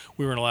somewhere.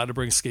 We weren't allowed to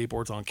bring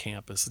skateboards on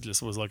campus. It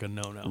just was like a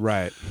no-no.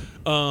 Right.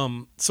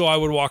 So I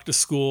would walk to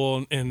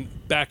school,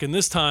 and back in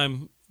this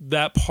time,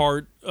 that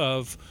part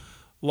of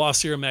La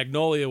Sierra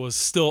Magnolia was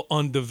still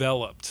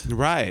undeveloped.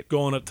 Right.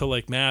 Going up to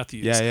Lake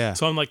Matthews. Yeah.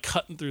 So I'm like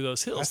cutting through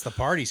those hills. That's the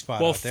party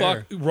spot Well, out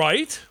there.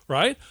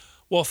 right.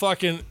 Well,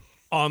 fucking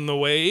on the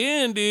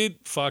way in, dude,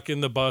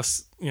 fucking the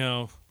bus,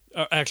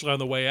 actually on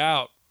the way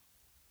out,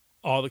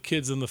 all the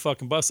kids in the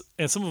fucking bus,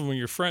 and some of them are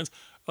your friends,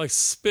 are like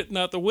spitting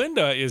out the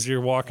window as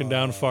you're walking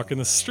down fucking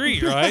the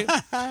street, right?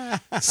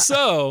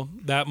 So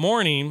that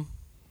morning,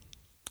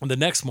 the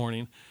next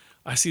morning,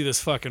 I see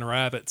this fucking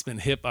rabbit's been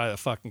hit by a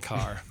fucking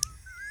car.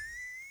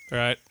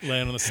 Right,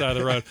 laying on the side of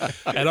the road.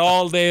 And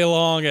all day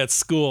long at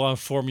school, I'm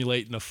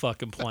formulating a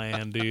fucking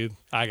plan, dude.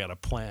 I got a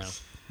plan,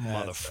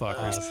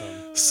 motherfuckers.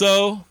 Awesome.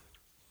 So,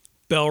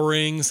 bell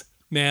rings.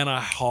 Man,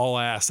 I haul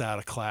ass out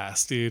of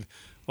class, dude.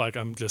 Like,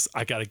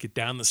 I got to get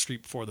down the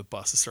street before the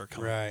buses start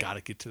coming. Right. Got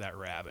to get to that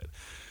rabbit.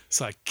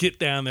 So I get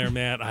down there,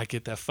 man. I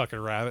get that fucking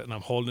rabbit, and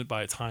I'm holding it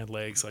by its hind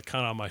legs, like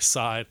kind of on my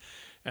side.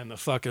 And the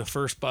fucking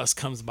first bus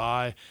comes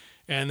by,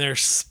 and they're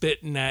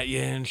spitting at you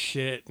and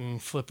shit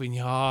and flipping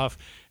you off.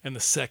 And the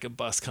second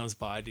bus comes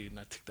by, dude, and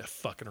I took that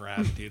fucking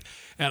rabbit, dude,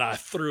 and I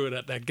threw it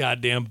at that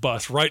goddamn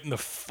bus right in the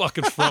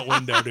fucking front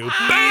window, dude.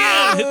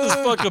 Bam! Hit this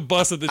fucking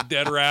bus with the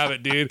dead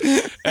rabbit, dude.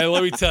 And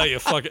let me tell you,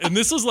 and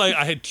this was like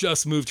I had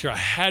just moved here. I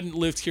hadn't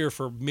lived here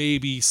for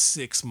maybe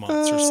 6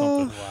 months or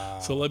something. Wow.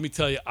 So let me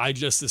tell you, I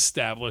just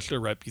established a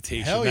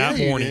reputation Hell that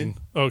yeah, you morning,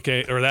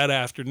 okay, or that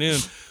afternoon.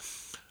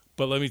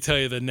 But let me tell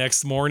you, the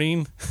next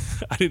morning,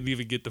 I didn't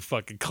even get to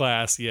fucking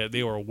class yet.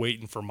 They were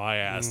waiting for my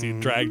ass.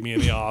 Dude, dragged me in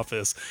the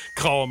office,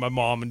 calling my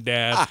mom and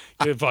dad.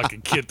 The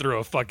fucking kid threw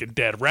a fucking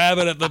dead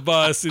rabbit at the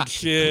bus and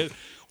shit.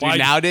 Dude,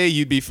 nowadays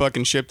you'd be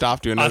fucking shipped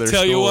off to another I'll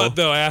tell school. you what,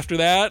 though, after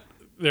that,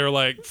 they're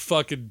like,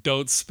 fucking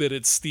don't spit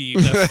at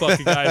Steve. That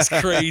fucking guy's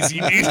crazy,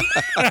 dude.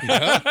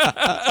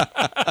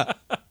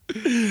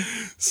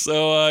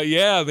 So,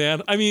 yeah,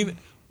 man. I mean,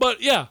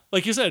 but yeah,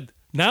 like you said,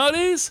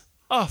 nowadays,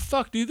 oh,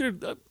 fuck,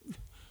 dude,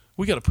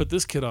 we got to put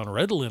this kid on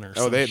Ritalin or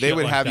something. Oh, they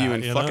would like have that, you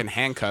in fucking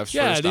handcuffs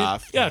first dude.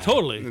 off. Yeah,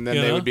 totally. And then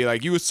they would be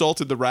like, you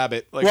assaulted the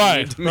rabbit. Like, Right,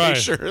 you need to make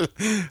sure,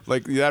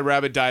 like, that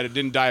rabbit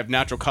didn't die of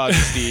natural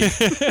causes,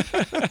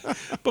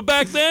 Steve. But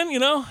back then,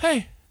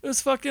 hey, it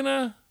was fucking,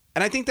 And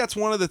I think that's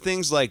one of the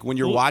things, like, when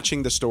you're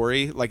watching the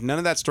story, like, none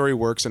of that story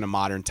works in a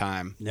modern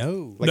time.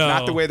 No. Like, No.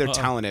 not the way they're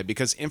telling it,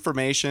 because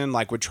information,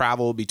 like, would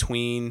travel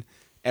between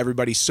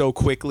everybody so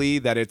quickly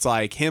that it's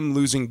like him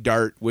losing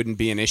Dart wouldn't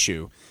be an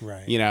issue.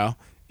 Right. You know,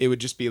 it would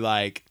just be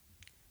like,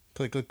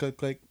 click, click, click,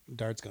 click.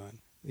 Dart's gone.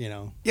 You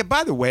know. yeah,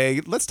 by the way,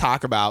 let's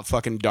talk about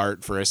fucking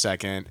Dart for a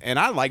second. And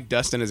I like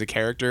Dustin as a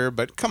character,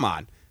 but come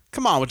on.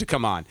 Come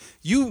on.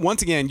 You,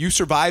 once again, you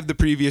survived the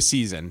previous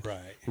season. Right.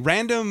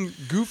 Random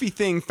goofy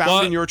thing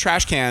found in your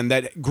trash can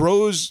that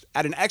grows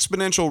at an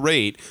exponential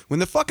rate. When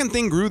the fucking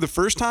thing grew the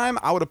first time,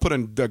 I would have put a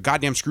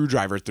goddamn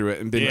screwdriver through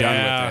it and been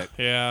done with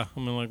it. Yeah. I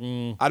mean,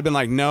 like, I'd have been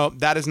like, no,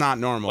 that is not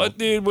normal. But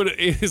dude, what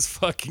is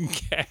fucking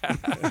cat?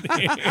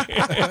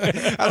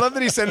 I love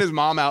that he sent his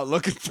mom out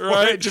looking for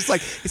Right. it. Just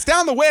like, it's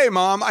down the way,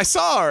 Mom. I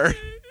saw her.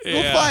 We'll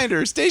Yeah. find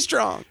her. Stay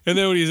strong. And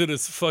then when he's in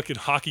his fucking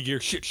hockey gear,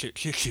 shit.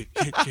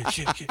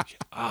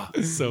 Ah,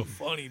 it's so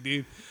funny,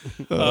 dude.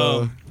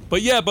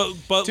 But yeah, but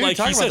Dude, like talking he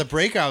about said, the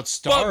breakout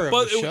star of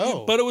the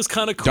show. But it was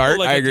kind of cool. Dart,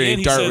 like, I at the agree. end,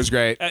 he Dart said- was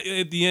great.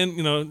 At the end,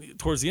 you know,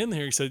 towards the end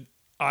there, he said,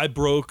 "I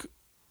broke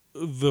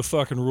the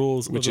fucking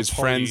rules," Which of is the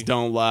party. friends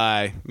don't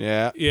lie.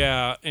 Yeah.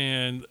 Yeah,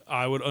 and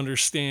I would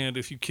understand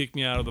if you kicked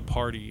me out of the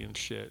party and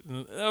shit.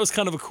 And that was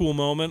kind of a cool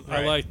moment. I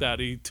Right. like that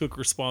he took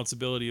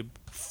responsibility of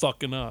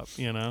fucking up.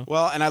 You know,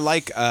 Well, and I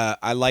like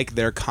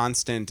their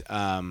constant,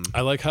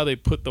 I like how they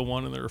put the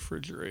one in the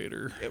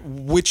refrigerator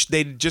which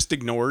they just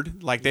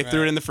ignored. Like they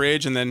threw it in the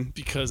fridge and then,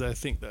 because I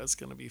think that's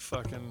gonna be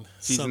fucking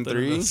Season something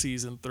 3? in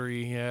season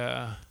 3.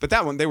 Yeah, but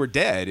that one they were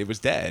dead. It was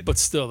dead. but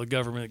still, the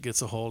government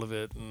gets a hold of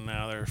it, and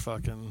now they're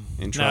fucking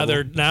In now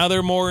trouble? now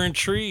they're more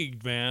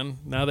intrigued, man.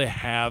 Now they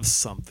have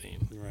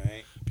something.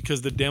 right.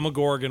 Because the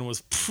Demogorgon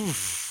was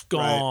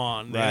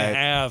gone. They Right.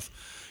 have,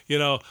 you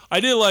know, I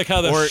did like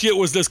how the Or- shit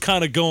was just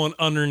kind of going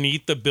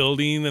underneath the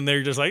building, and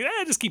they're just like,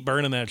 just keep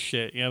burning that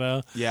shit, you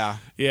know? yeah.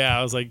 Yeah,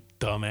 I was like,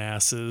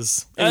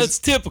 dumbasses. That's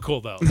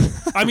typical, though.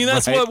 I mean,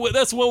 that's Right.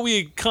 that's what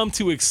we come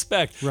to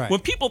expect. Right. When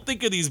people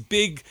think of these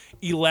big,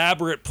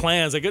 elaborate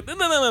plans, like,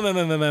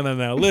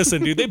 no.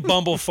 Listen, dude, they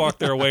bumblefuck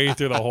their way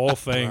through the whole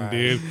thing,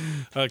 dude.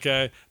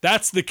 Okay,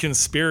 that's the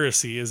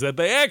conspiracy, is that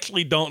they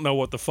actually don't know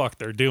what the fuck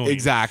they're doing.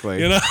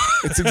 Exactly. You know,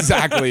 It's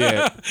exactly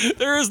it.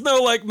 there is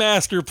no like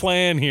master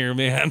plan here,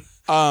 man.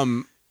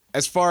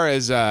 As far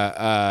as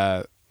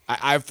I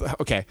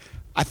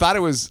thought it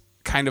was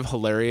kind of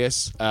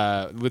hilarious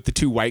with the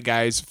two white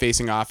guys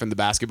facing off in the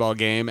basketball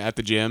game at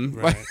the gym.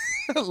 Right.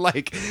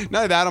 Like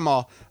none of that.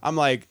 I'm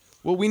like,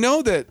 well, we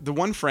know that the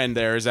one friend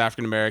there is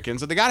African American,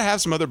 so they got to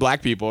have some other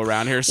black people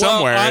around here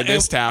somewhere in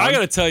this town. I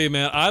gotta tell you,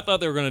 man, I thought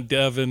they were gonna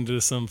delve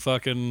into some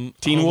fucking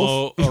Teen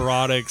Wolf?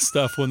 erotic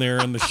stuff when they were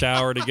in the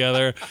shower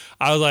together.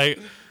 I was like,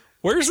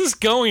 where's this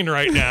going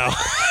right now?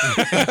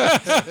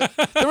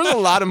 There was a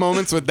lot of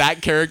moments with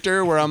that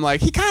character where I'm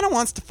like, he kind of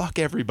wants to fuck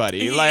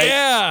everybody. Like,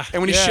 Yeah,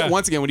 And when yeah.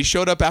 once again, when he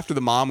showed up after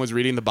the mom was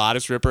reading the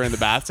bodice ripper in the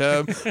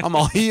bathtub, I'm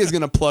all, he is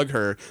gonna plug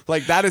her.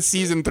 Like that is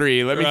season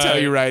 3. Let me tell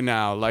Right. you right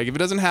now. Like if it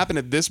doesn't happen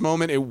at this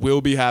moment, it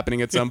will be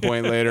happening at some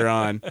point later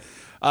on.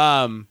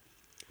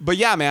 But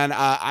yeah, man,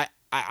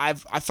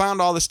 I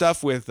found all the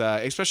stuff with,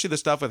 especially the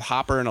stuff with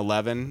Hopper and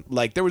Eleven.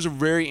 Like there was a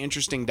very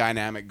interesting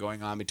dynamic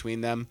going on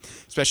between them,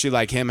 especially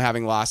like him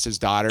having lost his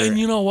daughter. And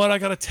you know what? I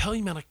gotta tell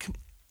you, man, I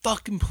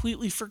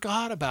completely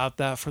forgot about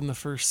that from the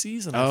first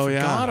season. I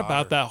forgot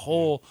about that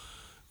whole.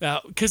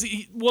 Because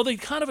they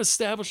kind of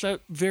established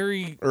that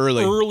very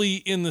early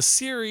in the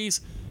series,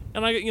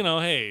 and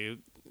hey,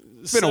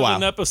 it's been a while.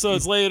 7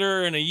 episodes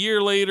later and a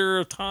year later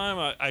of time,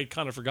 I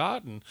kind of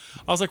forgotten.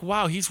 I was like,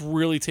 wow, he's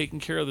really taking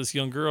care of this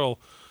young girl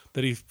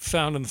that he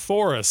found in the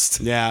forest.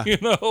 Yeah. You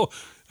know,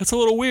 that's a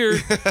little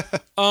weird.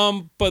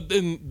 But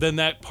then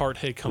that part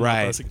had come up. I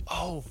Right. was like,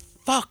 oh,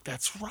 fuck,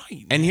 that's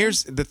right. And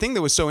here's the thing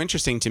that was so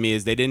interesting to me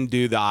is they didn't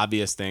do the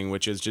obvious thing,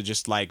 which is to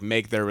just like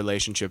make their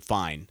relationship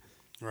fine.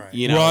 Right.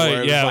 You know, Right,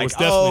 where it yeah, it was was like,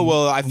 definitely oh,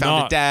 well, I found a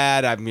not.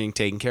 dad. I'm being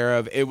taken care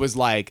of. It was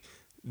like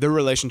the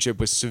relationship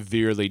was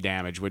severely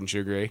damaged. Wouldn't you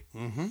agree?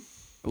 Mm-hmm.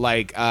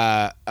 Like,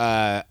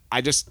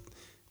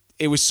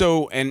 it was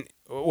so, and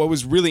what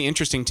was really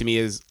interesting to me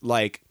is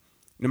like,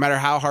 no matter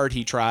how hard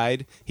he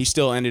tried, he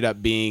still ended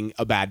up being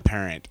a bad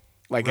parent.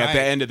 Like at the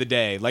Right. end of the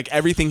day, like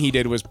everything he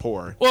did was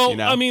poor. Well, you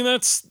know? I mean,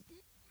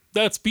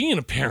 that's being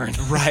a parent,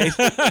 right?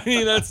 I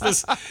mean, that's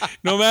just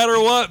no matter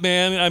what,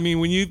 man. I mean,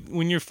 when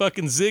you're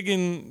fucking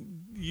zigging,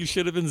 you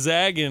should have been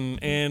zagging,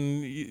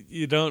 and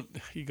you don't.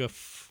 You go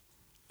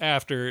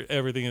after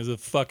everything is a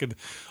fucking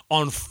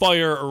on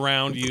fire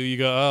around you. You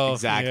go, oh,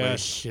 Exactly. yeah,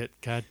 shit,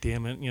 god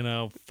damn it,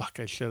 fuck,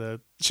 I should have.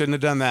 Shouldn't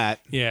have done that.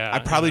 Yeah, I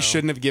probably I know.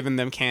 shouldn't have given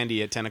them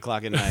candy at 10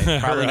 o'clock at night.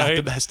 Probably not the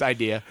Right? best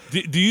idea.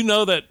 Do you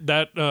know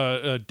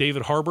that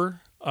David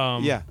Harbour?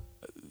 Yeah,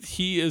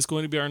 He is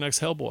going to be our next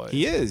Hellboy.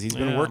 he is. He's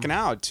been Yeah. working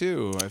out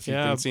too. If you've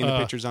Yeah, been seeing the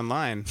pictures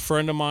online,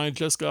 Friend of mine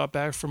just got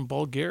back from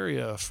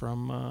Bulgaria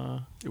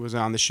from. it was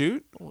on the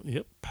shoot.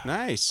 Yep.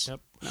 Nice. Yep.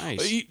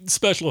 Nice.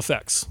 Special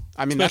effects.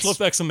 I mean, special that's-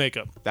 effects and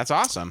makeup. That's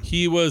awesome.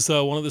 He was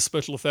one of the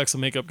special effects and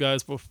makeup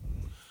guys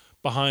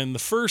behind the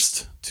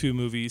first 2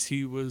 movies.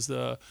 He was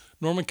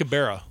Norman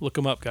Cabrera. Look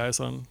him up, guys,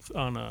 on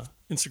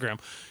Instagram.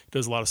 He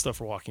does a lot of stuff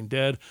for Walking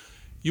Dead.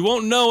 You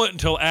won't know it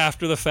until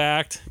after the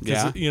fact,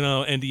 Yeah.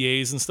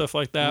 NDAs and stuff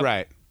like that.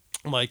 Right.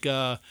 like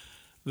the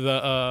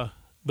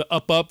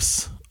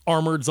Up-Ups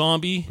armored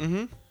zombie.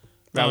 Mm-hmm.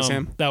 That was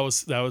him. That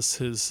was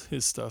his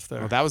stuff there.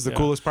 Well, that was the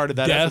coolest part of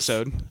that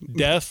episode.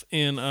 Death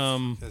in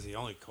That's the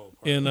only cool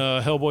part. in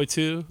Hellboy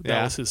 2. That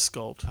Yeah. was his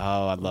sculpt.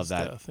 Oh, I love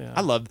that. Death, yeah.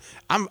 I love.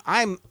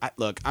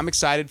 Look, I'm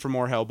excited for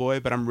more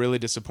Hellboy, but I'm really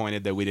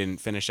disappointed that we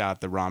didn't finish out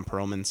the Ron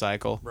Perlman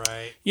cycle.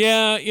 Right.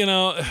 Yeah,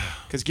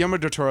 Because Guillermo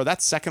del Toro,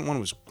 that second one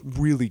was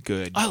really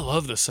good. I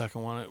love the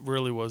second one. It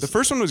really was. The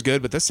first one was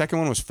good, but the second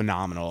one was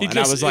phenomenal. It And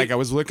just- I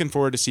was looking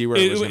forward to see where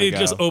it was going to It go.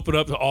 just opened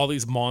up to all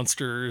these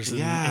monsters. And,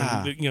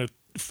 Yeah. and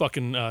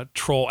fucking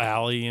Troll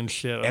Alley and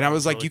shit. And I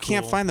was like, Really you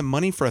can't cool. find the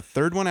money for a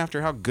third one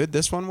after how good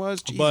this one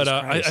was? Jesus But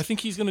Christ. I think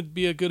he's going to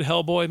be a good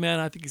Hellboy,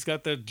 man. I think he's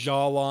got that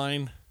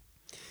jawline.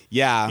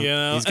 yeah,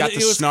 he's got And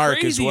the it was snark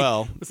crazy. as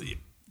well.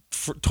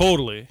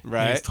 Totally.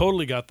 Right. He's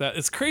totally got that.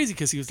 It's crazy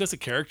because he was just a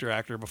character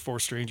actor before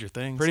Stranger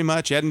Things. Pretty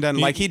much. He hadn't done,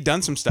 he'd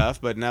done some stuff,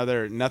 but now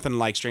they're nothing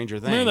like Stranger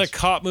Things. Remember that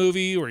cop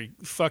movie where he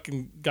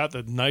fucking got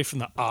the knife in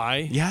the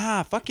eye?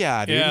 Yeah, fuck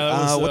yeah, dude. Yeah,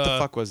 that was, what the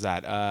fuck was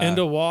that? End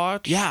of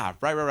Watch? Yeah,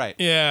 right.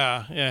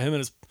 Yeah. Him and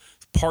his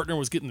partner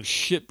was getting the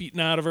shit beaten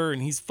out of her,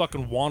 and he's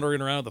fucking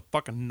wandering around with a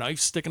fucking knife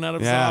sticking out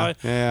of his eye.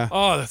 Yeah.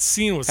 Oh, that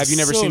scene was. Have you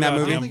never so seen that I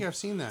movie? don't goddamn- think I've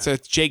seen that. So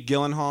it's Jake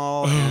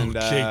Gyllenhaal and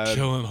Jake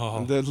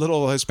Gyllenhaal. the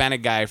little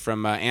Hispanic guy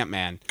from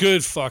Ant-Man.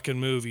 Good fucking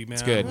movie, man.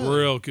 It's good.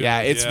 Real good. Yeah,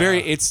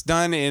 it's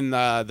done in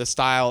the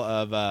style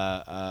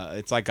of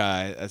it's like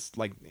a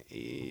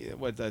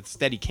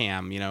steady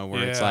cam,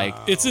 where it's like,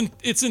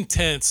 it's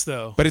intense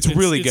though. but it's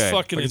really good.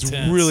 Fucking But it's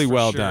intense, really for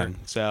well sure. done.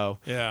 So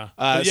Yeah.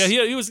 Uh,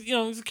 He was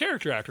he's a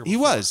character actor. he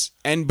before. was,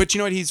 but you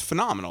know what? He's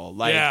phenomenal.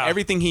 Like Yeah.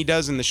 everything he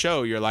does in the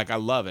show, you're like, I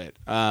love it.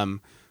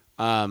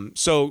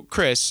 So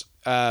Chris,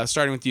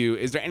 starting with you,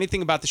 is there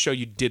anything about the show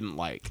you didn't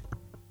like?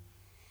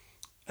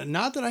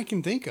 Not that I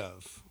can think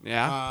of.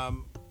 Yeah.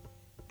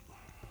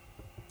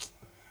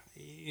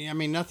 I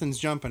mean, nothing's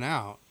jumping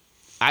out.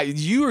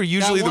 You are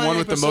usually the one one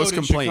with the episode most in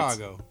complaints.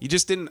 Chicago. You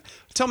just didn't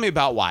tell me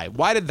about why.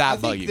 Why did I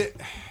that bug think you? that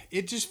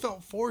it just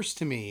felt forced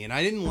to me, and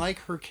I didn't like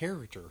her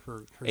character,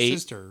 her Eight?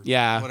 sister,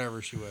 Yeah.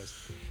 whatever she was.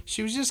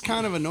 She was just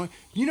kind of annoying.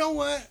 You know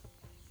what?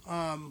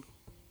 Oh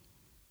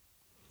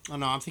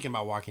no, I'm thinking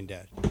about Walking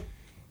Dead.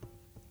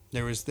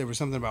 There was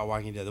something about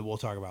Walking Dead that we'll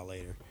talk about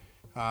later.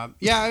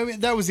 Yeah, I mean,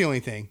 that was the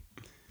only thing.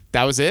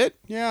 That was it?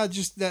 Yeah,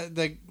 just that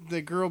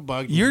the girl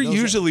bugged me. You're Those-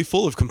 usually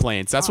full of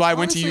complaints. That's why I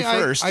went to you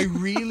Honestly,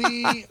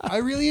 first. I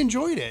really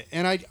enjoyed it,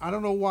 and I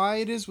don't know why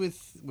it is with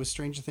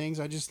Stranger Things.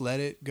 I just let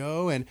it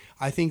go, and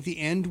I think the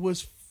end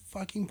was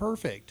fucking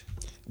perfect.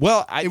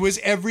 well, It was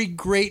every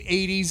great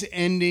 '80s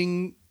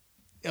ending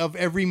of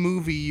every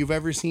movie you've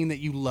ever seen that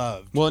you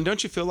loved. well, and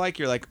don't you feel like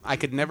you're like, I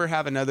could never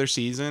have another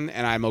season,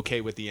 and I'm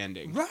okay with the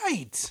ending?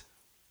 Right.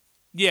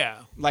 Yeah.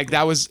 Like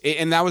that was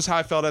how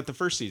I felt at the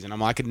first season. I'm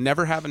like, I could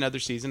never have another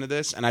season of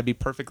this, and I'd be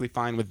perfectly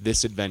fine with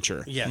this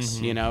adventure. Yes.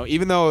 You know,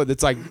 even though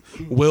it's like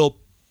Will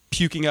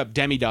puking up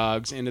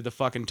demi-dogs into the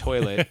fucking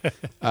toilet.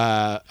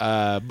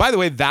 By the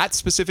way, that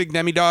specific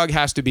demi-dog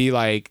has to be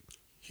like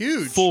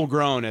Huge. full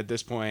grown at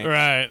this point.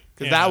 Right.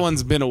 Because Yeah. that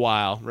one's been a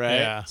while, right?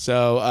 Yeah.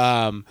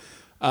 So,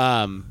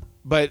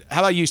 but how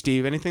about you,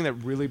 Steve? Anything that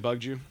really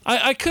bugged you?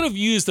 I could have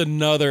used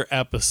another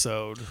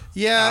episode.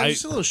 Yeah,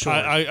 just a little short.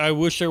 I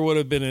wish there would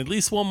have been at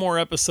least one more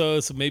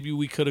episode, so maybe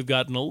we could have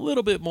gotten a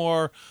little bit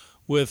more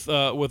with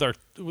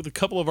a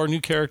couple of our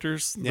new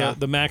characters, Yeah.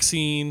 the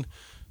Maxine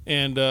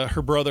and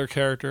her brother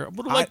character. I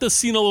would have liked to have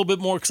seen a little bit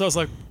more because I was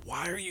like,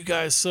 why are you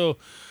guys so?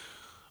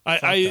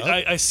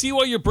 I see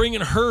why you're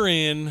bringing her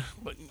in,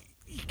 but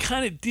you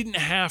kind of didn't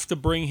have to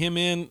bring him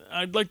in.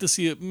 I'd like to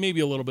see it maybe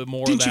a little bit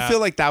more. Didn't of you that. feel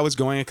like that was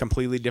going a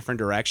completely different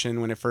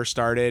direction when it first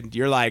started?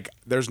 You're like,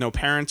 there's no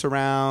parents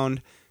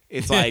around.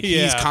 It's like he's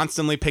Yeah.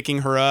 constantly picking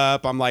her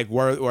up. I'm like,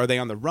 where are they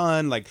on the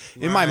run? Like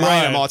in my mind,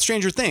 Right. I'm all, it's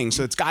Stranger Things,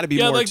 so it's got to be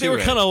Yeah, more like to they were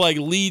it. kind of like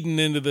leading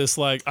into this,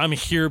 like I'm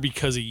here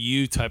because of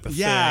you type of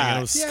Yeah. thing. And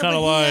it was yeah, kind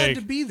of but he like had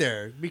to be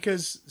there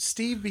because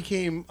Steve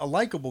became a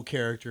likable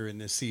character in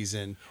this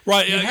season.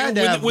 right. You yeah, had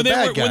to have when the they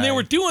bad were when they guy.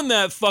 were doing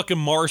that fucking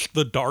Marsh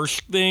the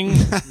Darsh thing,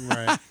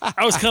 Right.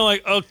 I was kind of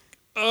like, oh,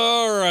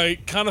 all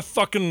right, kind of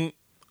fucking.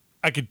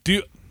 I could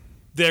do.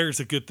 There's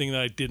a good thing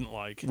that I didn't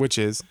like. Which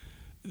is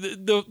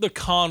The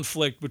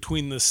conflict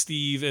between the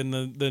Steve and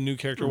the new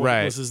character. What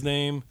Right. was his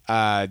name?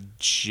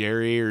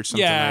 Jerry or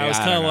something. Yeah, like, I was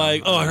don't kind of know.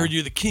 like, oh, I heard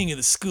you're the king of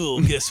the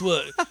school. Guess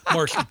what,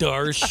 Marsh the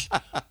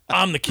Darsh?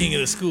 I'm the king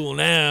of the school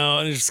now,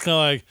 and it's just kind of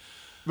like.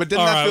 But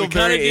didn't all that right, feel we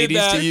kinda very did 80s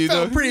that. to you though?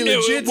 Felt pretty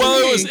legit. Well,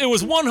 to it me.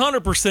 was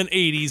 100%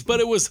 80s, but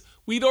it was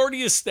we'd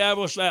already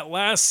established that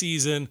last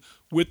season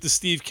with the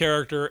Steve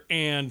character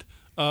and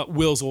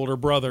Will's older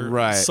brother.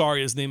 Right.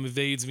 Sorry, his name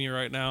evades me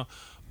right now.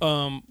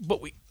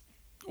 But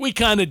we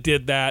kind of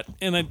did that,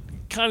 and I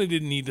kind of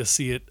didn't need to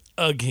see it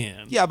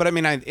again. Yeah, but I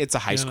mean, it's a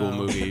high school know.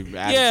 movie.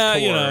 At Yeah,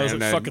 its you know, core, it was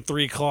and like then- fucking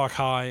 3 o'clock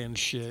high and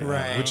shit.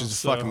 Right. which is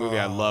a fucking movie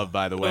I love,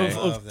 by the way.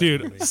 love that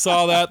Dude, movie.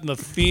 saw that in the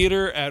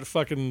theater at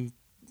fucking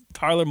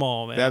Tyler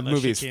Mall, man. That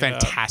movie shit is came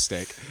out.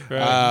 fantastic.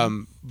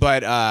 Right.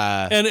 But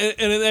And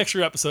an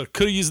extra episode.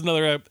 Could have used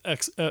another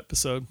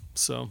episode.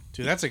 So.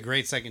 Dude, that's a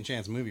great second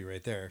chance movie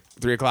right there.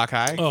 3 O'Clock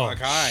High. Oh, Fuck,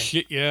 hi.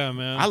 shit, yeah,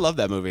 man. I love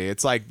that movie.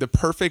 It's like the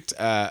perfect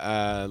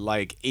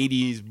like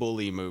 80s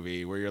bully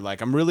movie where you're like,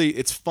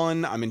 it's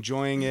fun. I'm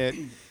enjoying it.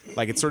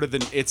 Like it's sort of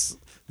it's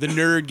the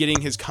nerd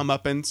getting his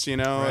comeuppance, you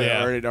know, Right.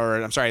 Yeah.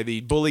 or I'm sorry,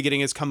 the bully getting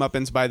his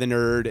comeuppance by the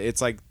nerd.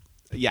 It's like,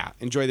 yeah,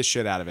 enjoy the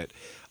shit out of it.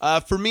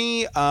 For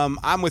me,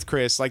 I'm with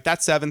Chris. Like that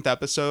 7th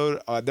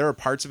episode, there are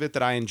parts of it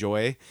that I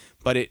enjoy,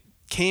 but it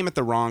came at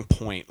the wrong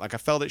point. Like I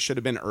felt it should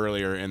have been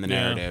earlier in the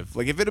narrative.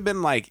 Like if it had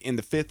been like in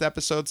the 5th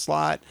episode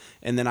slot,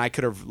 and then I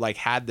could have like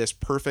had this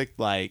perfect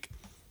like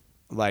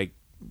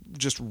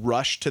just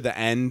rush to the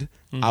end,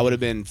 I would have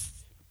been.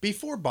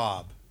 Before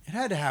Bob. It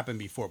had to happen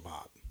before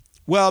Bob.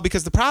 Well,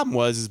 because the problem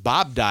is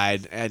Bob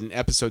died in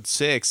episode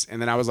 6,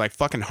 and then I was like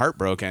fucking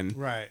heartbroken.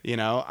 Right. You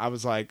know, I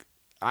was like,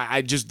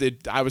 I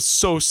was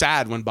so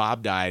sad when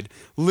Bob died.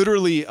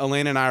 Literally,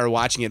 Elena and I are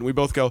watching it, and we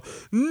both go,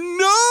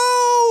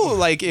 no!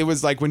 Like, it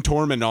was like when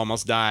Tormund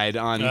almost died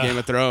on Game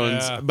of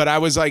Thrones. Yeah. But I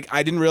was like,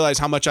 I didn't realize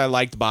how much I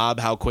liked Bob,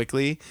 how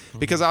quickly.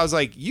 Because I was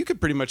like, you could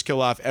pretty much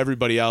kill off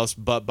everybody else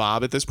but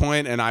Bob at this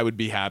point, and I would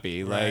be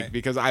happy. Like, Right.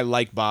 because I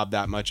like Bob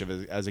that much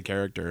as a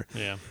character.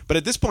 Yeah. But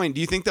at this point,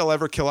 do you think they'll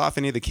ever kill off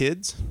any of the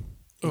kids?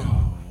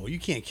 Oh, you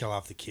can't kill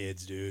off the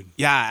kids, dude.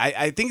 Yeah,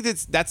 I think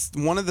that's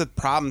one of the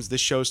problems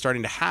this show's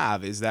starting to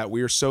have is that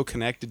we are so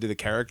connected to the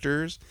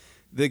characters.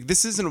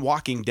 This isn't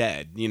Walking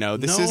Dead, you know.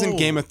 This No. isn't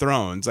Game of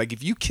Thrones. Like,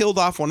 if you killed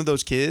off one of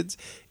those kids,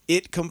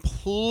 it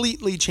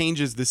completely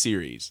changes the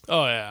series.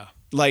 Oh, yeah.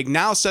 Like,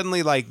 now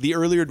suddenly, like, the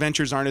earlier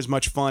adventures aren't as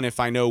much fun if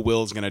I know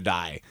Will's gonna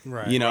die.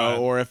 Right. You know, Right.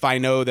 or if I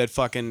know that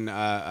fucking,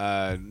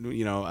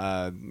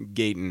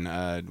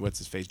 Gaten, what's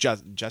his face?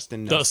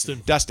 Justin? No.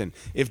 Dustin. Dustin.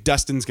 If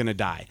Dustin's gonna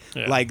die.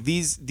 Yeah. Like,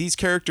 these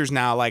characters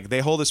now, like, they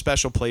hold a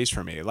special place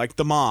for me. Like,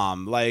 the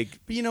mom, like,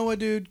 But you know what,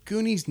 dude?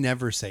 Goonies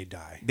never say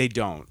die. they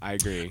don't. I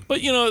agree.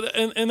 But you know,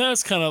 and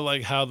that's kind of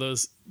like how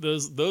those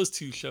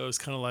two shows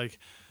kind of like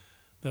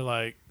they're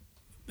like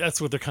that's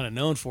what they're kind of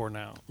known for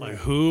now. Like,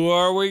 who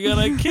are we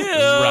gonna kill?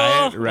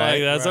 Right.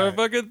 Like, that's our right.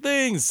 fucking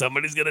thing.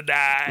 Somebody's gonna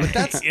die.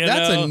 That's you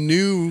that's know? a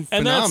new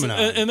and phenomenon.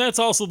 and that's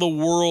also the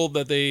world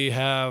that they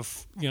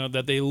have, you know,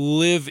 that they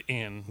live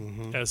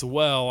in as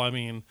well. I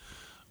mean,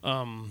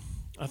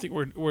 I think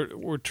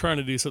we're trying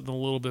to do something a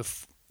little bit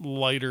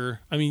lighter.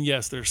 I mean,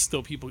 yes, there's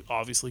still people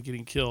obviously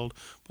getting killed,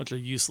 a bunch of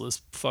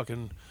useless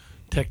fucking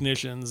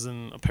technicians,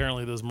 and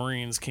apparently those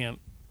Marines can't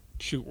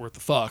shoot worth the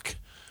fuck.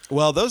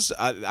 Well,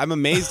 I'm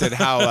amazed at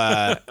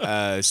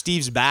how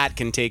Steve's bat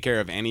can take care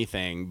of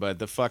anything, but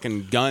the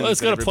fucking guns. Well, it's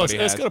got a plus.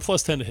 Has, It's got a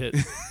plus 10 to hit.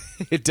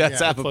 it does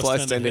Yeah, have a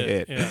plus 10 to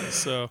hit. Yeah.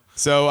 So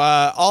So,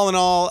 all in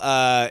all,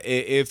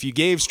 if you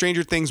gave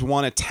Stranger Things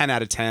 1 a 10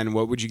 out of 10,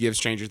 what would you give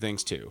Stranger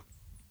Things 2?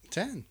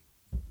 10.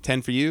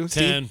 10 for you?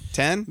 10. Steve?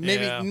 10?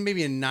 Maybe Yeah.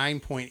 maybe a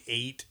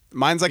 9.8.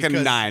 Mine's like a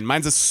Because- 9.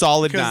 Mine's a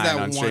solid Because 9 that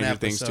on one Stranger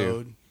Things 2.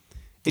 episode.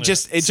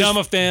 I'm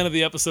a fan of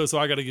the episode, so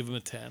I got to give him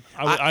a 10.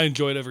 I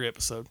enjoyed every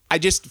episode.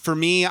 For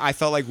me, I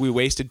felt like we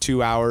wasted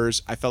 2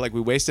 hours. I felt like we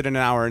wasted an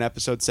hour in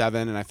episode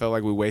 7, and I felt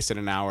like we wasted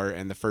an hour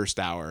in the first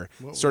hour.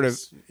 What sort of.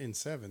 was in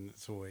 7?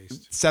 That's a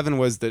waste. 7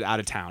 was the out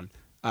of town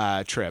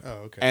trip.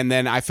 Oh, okay. And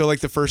then I feel like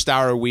the first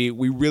hour we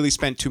really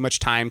spent too much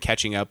time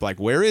catching up. Like,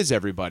 where is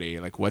everybody?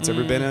 Like, what's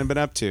everybody been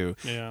up to?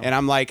 Yeah. And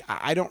I'm like,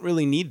 I don't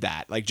really need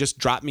that. Like, just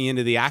drop me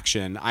into the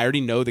action. I already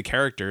know the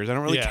characters. I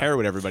don't really Yeah. care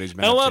what everybody's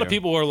been And up a lot to. of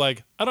people are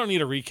like, I don't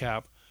need a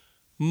recap.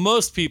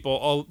 Most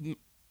people,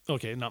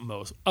 okay, not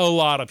most, a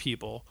lot of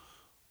people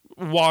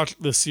watch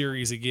the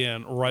series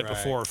again right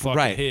before it fucking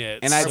Right.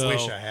 hits. And I I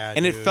wish I had.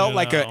 And it dude. felt You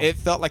like know. it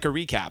felt like a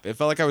recap. It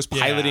felt like I was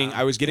piloting.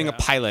 Yeah, I was getting a yeah.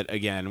 pilot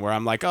again, where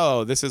I'm like,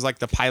 oh, this is like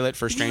the pilot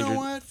for You Stranger. know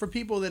what? For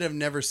people that have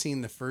never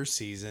seen the first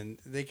season,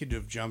 they could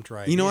have jumped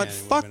right. You know in what? and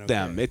it would've Fuck been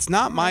them. okay. It's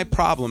not my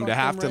problem to Fuck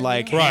have them to right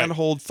like now. Right.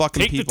 handhold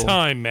fucking Take people. the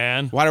time,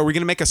 man. What are we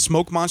gonna make a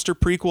Smoke Monster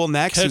prequel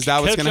next? Is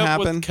that what's gonna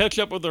happen? Catch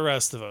up with the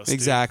rest of us. dude.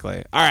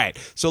 Exactly. All right.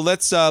 So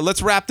let's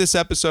wrap this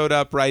episode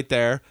up right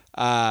there.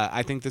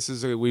 I think this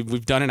is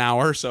we've done an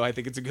hour, so I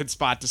think it's a good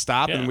spot to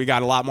stop, Yeah. and we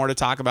got a lot more to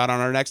talk about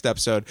on our next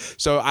episode.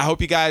 So I hope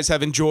you guys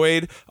have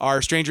enjoyed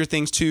our Stranger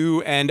Things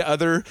 2 and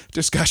other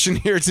discussion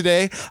here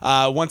today.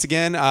 Once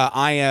again,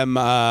 I am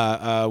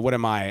what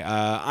am I?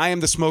 I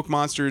am the Smoke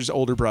Monster's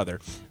older brother.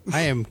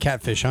 I am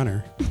Catfish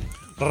Hunter.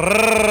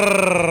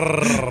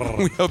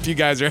 We hope you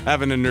guys are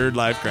having a nerd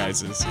life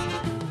crisis.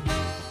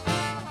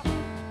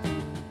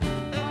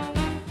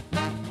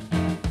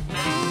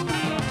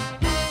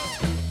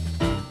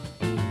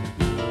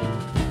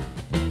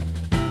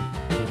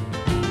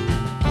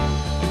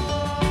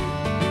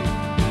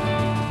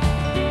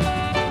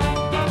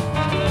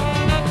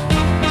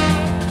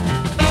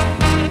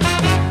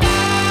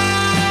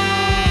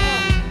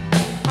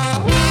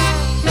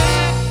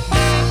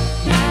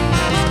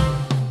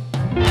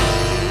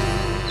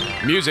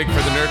 Music for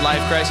the Nerd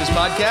Life Crisis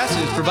podcast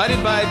is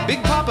provided by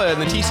Big Papa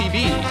and the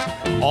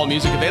TCB. All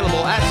music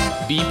available at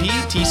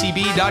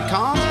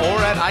bptcb.com or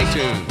at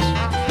iTunes.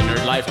 The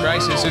Nerd Life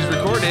Crisis is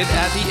recorded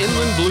at the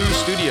Inland Blue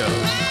Studios.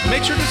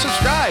 Make sure to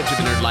subscribe to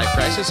the Nerd Life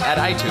Crisis at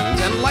iTunes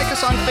and like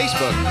us on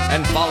Facebook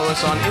and follow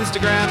us on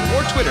Instagram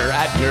or Twitter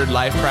at Nerd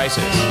Life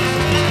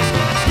Crisis.